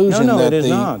the conclusion no, that it is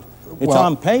not. It's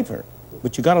on paper,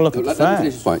 but you got to look at the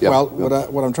facts. Yeah. Well,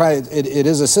 what I'm trying, it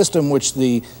is a system which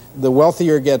the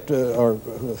wealthier get, or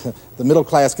the middle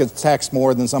class gets taxed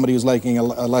more than somebody who's making a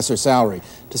lesser salary.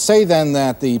 To say then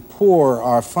that the poor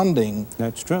are funding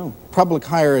that's true public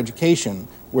higher education,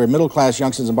 where middle class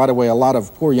youngsters, and by the way, a lot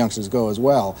of poor youngsters go as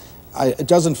well, it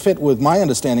doesn't fit with my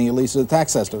understanding, at least, of the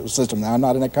tax system. Now, I'm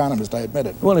not an economist, I admit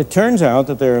it. Well, it turns out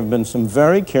that there have been some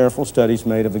very careful studies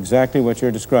made of exactly what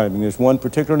you're describing. There's one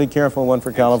particularly careful one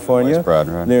for California.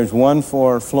 There's one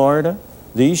for Florida.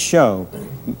 These show,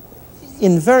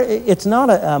 it's not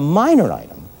a minor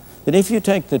item, that if you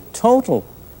take the total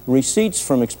receipts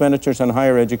from expenditures on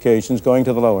higher educations going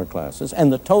to the lower classes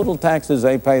and the total taxes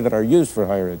they pay that are used for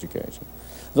higher education,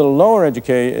 the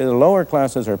lower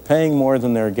classes are paying more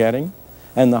than they're getting,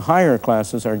 and the higher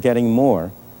classes are getting more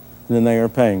than they are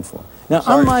paying for. Now,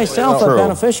 I'm myself a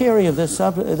beneficiary of this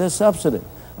subsidy.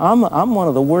 I'm one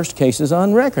of the worst cases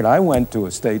on record. I went to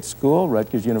a state school,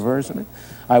 Rutgers University.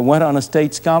 I went on a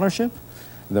state scholarship.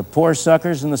 The poor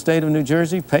suckers in the state of New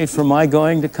Jersey paid for my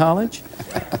going to college.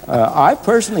 I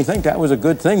personally think that was a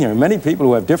good thing. There are many people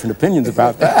who have different opinions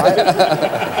about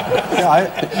that.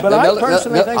 But I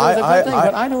personally think it was a good thing,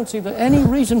 but I don't see any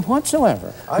reason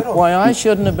whatsoever why I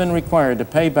shouldn't have been required to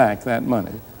pay back that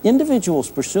money. Individuals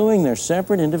pursuing their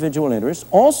separate individual interests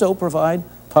also provide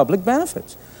public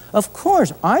benefits. Of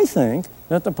course, I think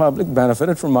that the public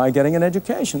benefited from my getting an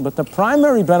education, but the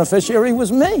primary beneficiary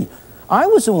was me. I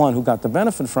was the one who got the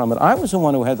benefit from it. I was the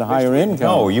one who had the higher income.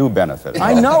 No, you benefited.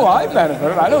 I know I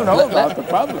benefited. I don't know about the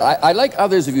public. I'd like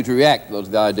others of you to react, though, to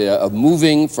the idea of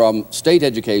moving from state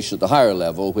education at the higher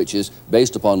level, which is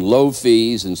based upon low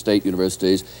fees in state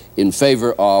universities, in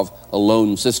favor of a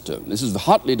loan system. This is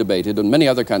hotly debated in many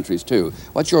other countries, too.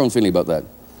 What's your own feeling about that?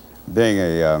 Being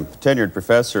a tenured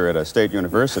professor at a state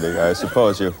university, I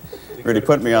suppose you really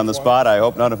put me on the spot. I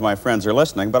hope none of my friends are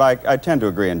listening, but I tend to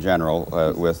agree in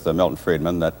general with Milton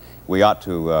Friedman that we ought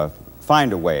to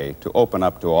find a way to open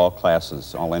up to all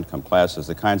classes, all income classes,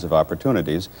 the kinds of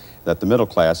opportunities that the middle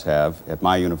class have at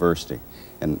my university.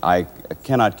 And I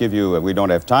cannot give you, we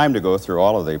don't have time to go through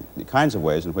all of the kinds of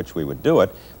ways in which we would do it,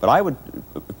 but I would,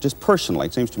 just personally,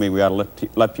 it seems to me we ought to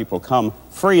let people come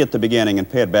free at the beginning and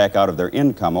pay it back out of their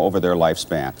income over their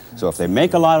lifespan. So if they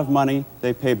make a lot of money,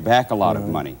 they pay back a lot of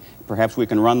money. Perhaps we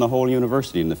can run the whole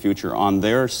university in the future on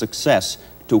their success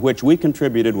to which we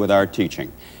contributed with our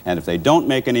teaching. And if they don't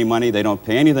make any money, they don't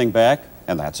pay anything back,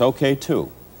 and that's okay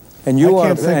too. And you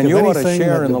ought to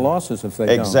share in the losses if they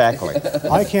don't. Exactly.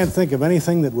 I can't think of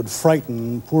anything that would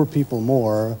frighten poor people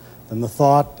more than the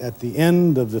thought at the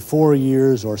end of the 4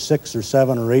 years or 6 or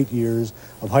 7 or 8 years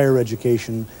of higher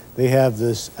education, they have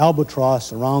this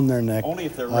albatross around their neck. Only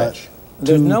if they're rich.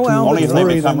 There's no albatross. Only if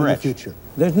they become rich. In the future.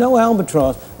 There's no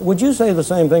albatross. Would you say the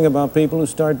same thing about people who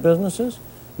start businesses?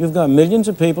 You've got millions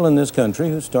of people in this country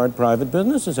who start private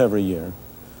businesses every year.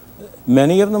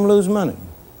 Many of them lose money.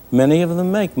 Many of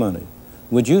them make money.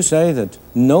 Would you say that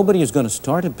nobody is going to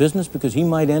start a business because he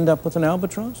might end up with an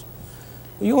albatross?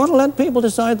 You want to let people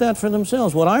decide that for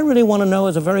themselves. What I really want to know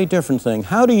is a very different thing.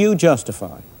 How do you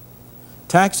justify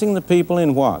taxing the people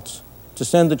in Watts to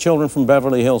send the children from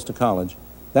Beverly Hills to college?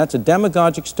 That's a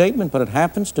demagogic statement, but it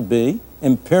happens to be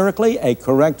empirically a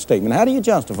correct statement. How do you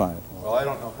justify it? Well, I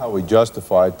don't know how we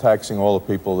justify taxing all the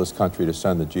people of this country to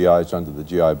send the GIs under the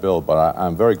GI Bill, but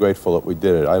I'm very grateful that we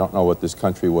did it. I don't know what this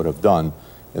country would have done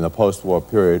in the post-war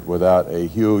period without a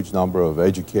huge number of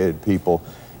educated people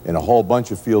in a whole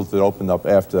bunch of fields that opened up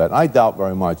after that. And I doubt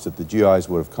very much that the GIs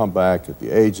would have come back at the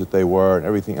age that they were and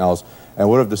everything else and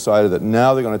would have decided that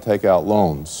now they're going to take out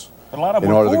loans in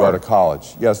order to go to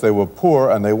college. Yes, they were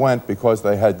poor, and they went because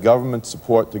they had government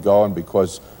support to go and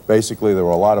because basically there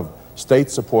were a lot of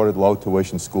state-supported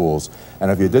low-tuition schools.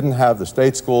 And if you didn't have the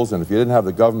state schools and if you didn't have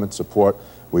the government support,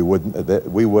 we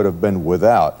would have been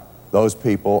without those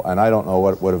people, and I don't know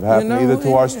what would have happened either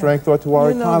to our strength or to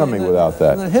our economy without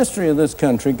that. The history of this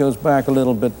country goes back a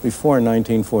little bit before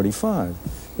 1945.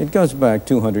 It goes back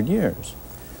 200 years.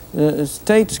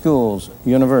 State schools,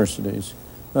 universities,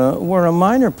 were a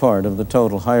minor part of the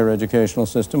total higher educational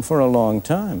system for a long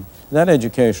time. That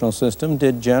educational system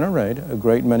did generate a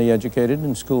great many educated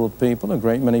and schooled people, a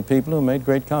great many people who made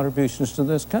great contributions to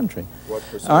this country. What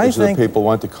percentage of people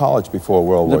went to college before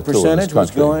World War II in this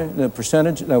country? The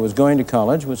percentage that was going to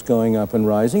college was going up and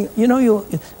rising. You know,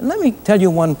 let me tell you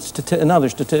another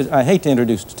statistic. I hate to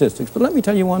introduce statistics, but let me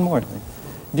tell you one more thing.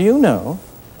 Do you know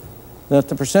that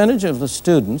the percentage of the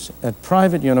students at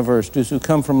private universities who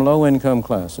come from low-income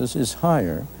classes is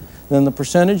higher than the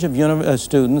percentage of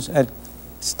students at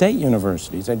state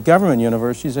universities, at government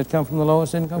universities that come from the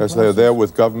lowest income classes? Yes, they're there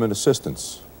with government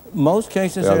assistance. Most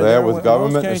cases they're there with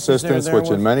government assistance, which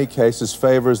in many cases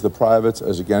favors the privates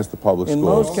as against the public schools. In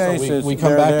most cases,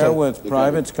 they're there with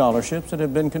private scholarships that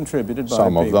have been contributed by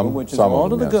people, which is all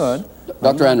to the good.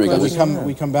 Dr. Enriquez.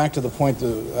 We come back to the point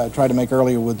that I tried to make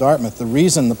earlier with Dartmouth. The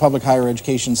reason the public higher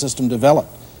education system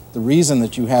developed, the reason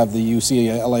that you have the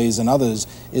UCLAs and others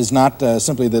is not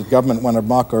simply that government went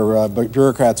amok or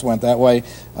bureaucrats went that way,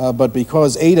 but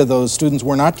because 8 of those students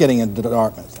were not getting into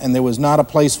Dartmouth, and there was not a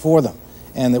place for them.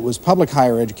 And it was public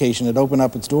higher education that opened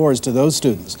up its doors to those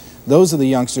students. Those are the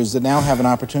youngsters that now have an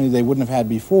opportunity they wouldn't have had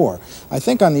before. I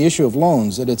think on the issue of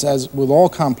loans, that it's as with all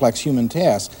complex human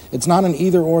tasks, it's not an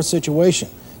either-or situation.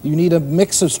 You need a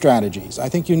mix of strategies. I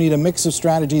think you need a mix of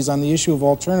strategies on the issue of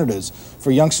alternatives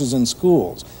for youngsters in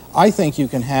schools. I think you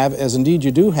can have, as indeed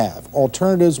you do have,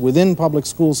 alternatives within public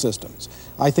school systems.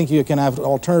 I think you can have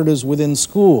alternatives within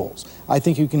schools. I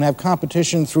think you can have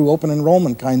competition through open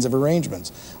enrollment kinds of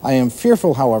arrangements. I am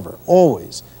fearful, however,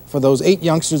 always, for those 8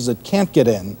 youngsters that can't get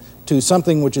in to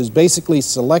something which is basically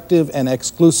selective and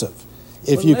exclusive.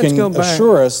 If you can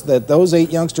assure us that those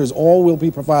 8 youngsters all will be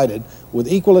provided with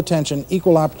equal attention,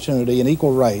 equal opportunity, and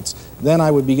equal rights, then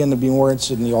I would begin to be more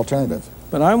interested in the alternative.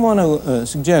 But I want to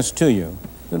suggest to you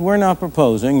that we're not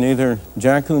proposing, neither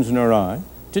Jack Koons nor I,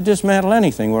 to dismantle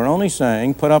anything. We're only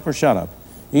saying put up or shut up.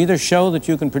 Either show that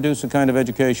you can produce the kind of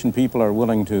education people are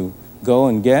willing to go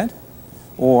and get,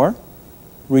 or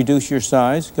reduce your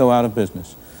size, go out of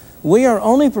business. We are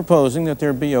only proposing that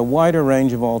there be a wider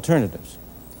range of alternatives.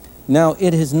 Now,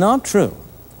 it is not true.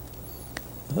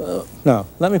 Now,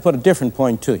 let me put a different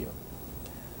point to you.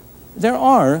 There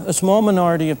are a small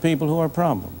minority of people who are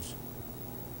problems.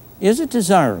 Is it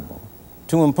desirable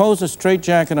to impose a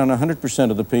straitjacket on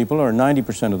 100% of the people or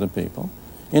 90% of the people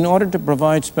in order to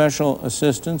provide special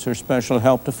assistance or special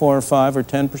help to 4 or 5 or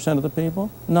 10% of the people?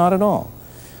 Not at all.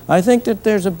 I think that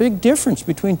there's a big difference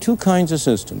between 2 kinds of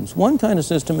systems. One kind of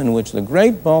system in which the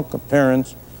great bulk of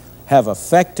parents have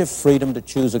effective freedom to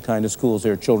choose the kind of schools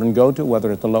their children go to,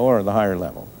 whether at the lower or the higher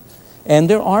level. And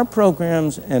there are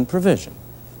programs and provision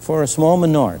for a small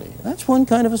minority. That's one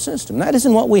kind of a system. That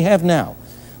isn't what we have now.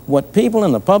 What people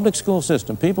in the public school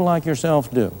system, people like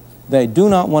yourself, do, they do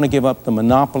not want to give up the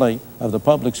monopoly of the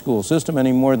public school system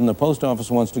any more than the post office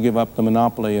wants to give up the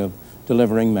monopoly of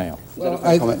delivering mail. Well,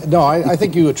 I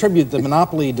think you attribute the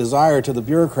monopoly desire to the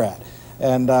bureaucrat.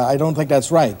 And I don't think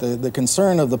that's right. The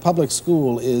concern of the public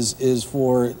school is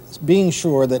for being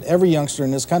sure that every youngster in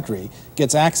this country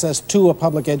gets access to a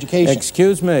public education.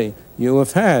 Excuse me, you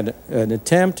have had an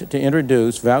attempt to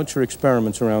introduce voucher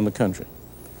experiments around the country.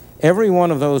 Every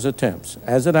one of those attempts,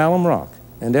 as at Alum Rock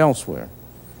and elsewhere,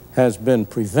 has been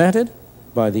prevented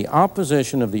by the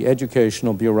opposition of the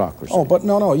educational bureaucracy. Oh, but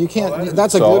no, you can't.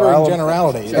 That's a glittering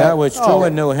generality. That was true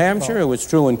in New Hampshire. It was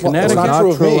true in Connecticut. It's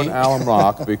not true in Alum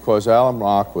Rock, because Alum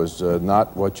Rock was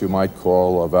not what you might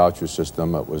call a voucher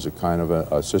system. It was a kind of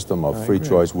a system of free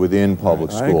choice within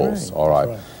public schools. All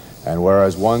right. And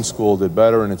whereas one school did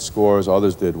better in its scores,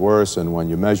 others did worse, and when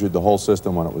you measured the whole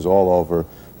system, when it was all over,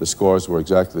 the scores were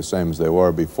exactly the same as they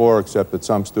were before, except that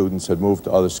some students had moved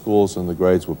to other schools and the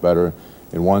grades were better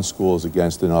in one school as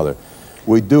against another.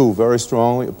 We do very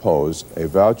strongly oppose a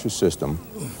voucher system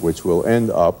which will end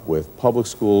up with public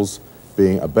schools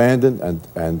being abandoned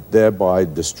and thereby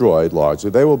destroyed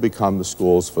largely. They will become the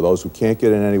schools for those who can't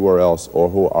get in anywhere else or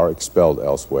who are expelled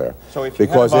elsewhere. So if you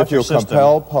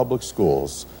compel public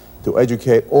schools to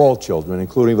educate all children,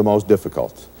 including the most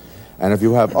difficult, and if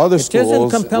you have other schools It isn't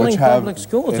compelling which have, public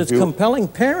schools, it's compelling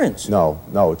parents. No,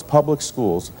 it's public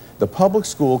schools. The public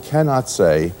school cannot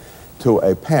say to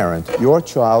a parent, your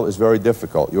child is very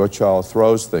difficult, your child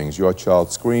throws things, your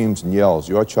child screams and yells,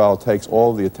 your child takes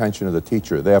all the attention of the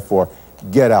teacher, therefore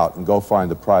get out and go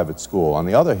find a private school. On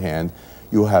the other hand,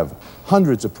 you have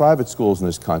hundreds of private schools in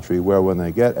this country where when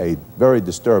they get a very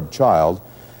disturbed child,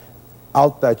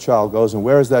 out that child goes, and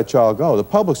where does that child go? The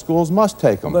public schools must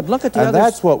take them. But look at the and others.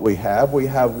 that's what we have. We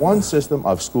have one system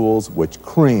of schools which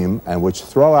cream and which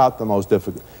throw out the most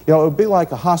difficult. You know, it would be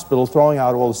like a hospital throwing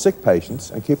out all the sick patients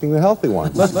and keeping the healthy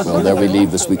ones. Well, there we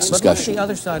leave this week's discussion. But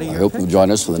look at the other side of I hope you'll join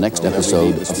us for the next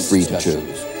episode of Free to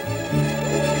Choose.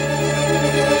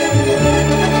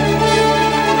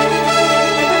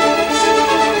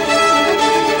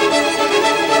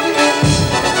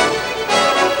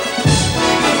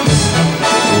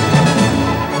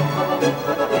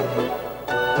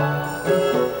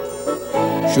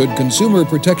 Should consumer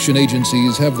protection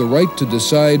agencies have the right to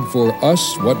decide for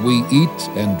us what we eat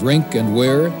and drink and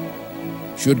wear?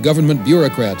 Should government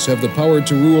bureaucrats have the power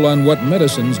to rule on what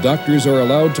medicines doctors are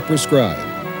allowed to prescribe?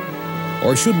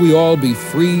 Or should we all be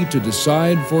free to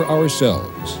decide for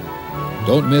ourselves?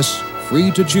 Don't miss Free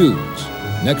to Choose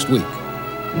next week.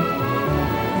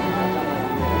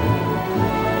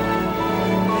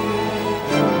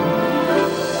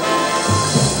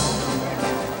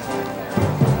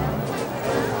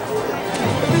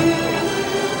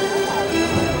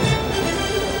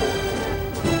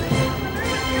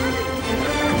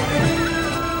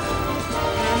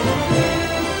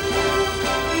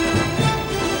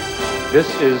 This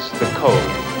is the code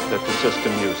that the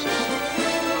system uses.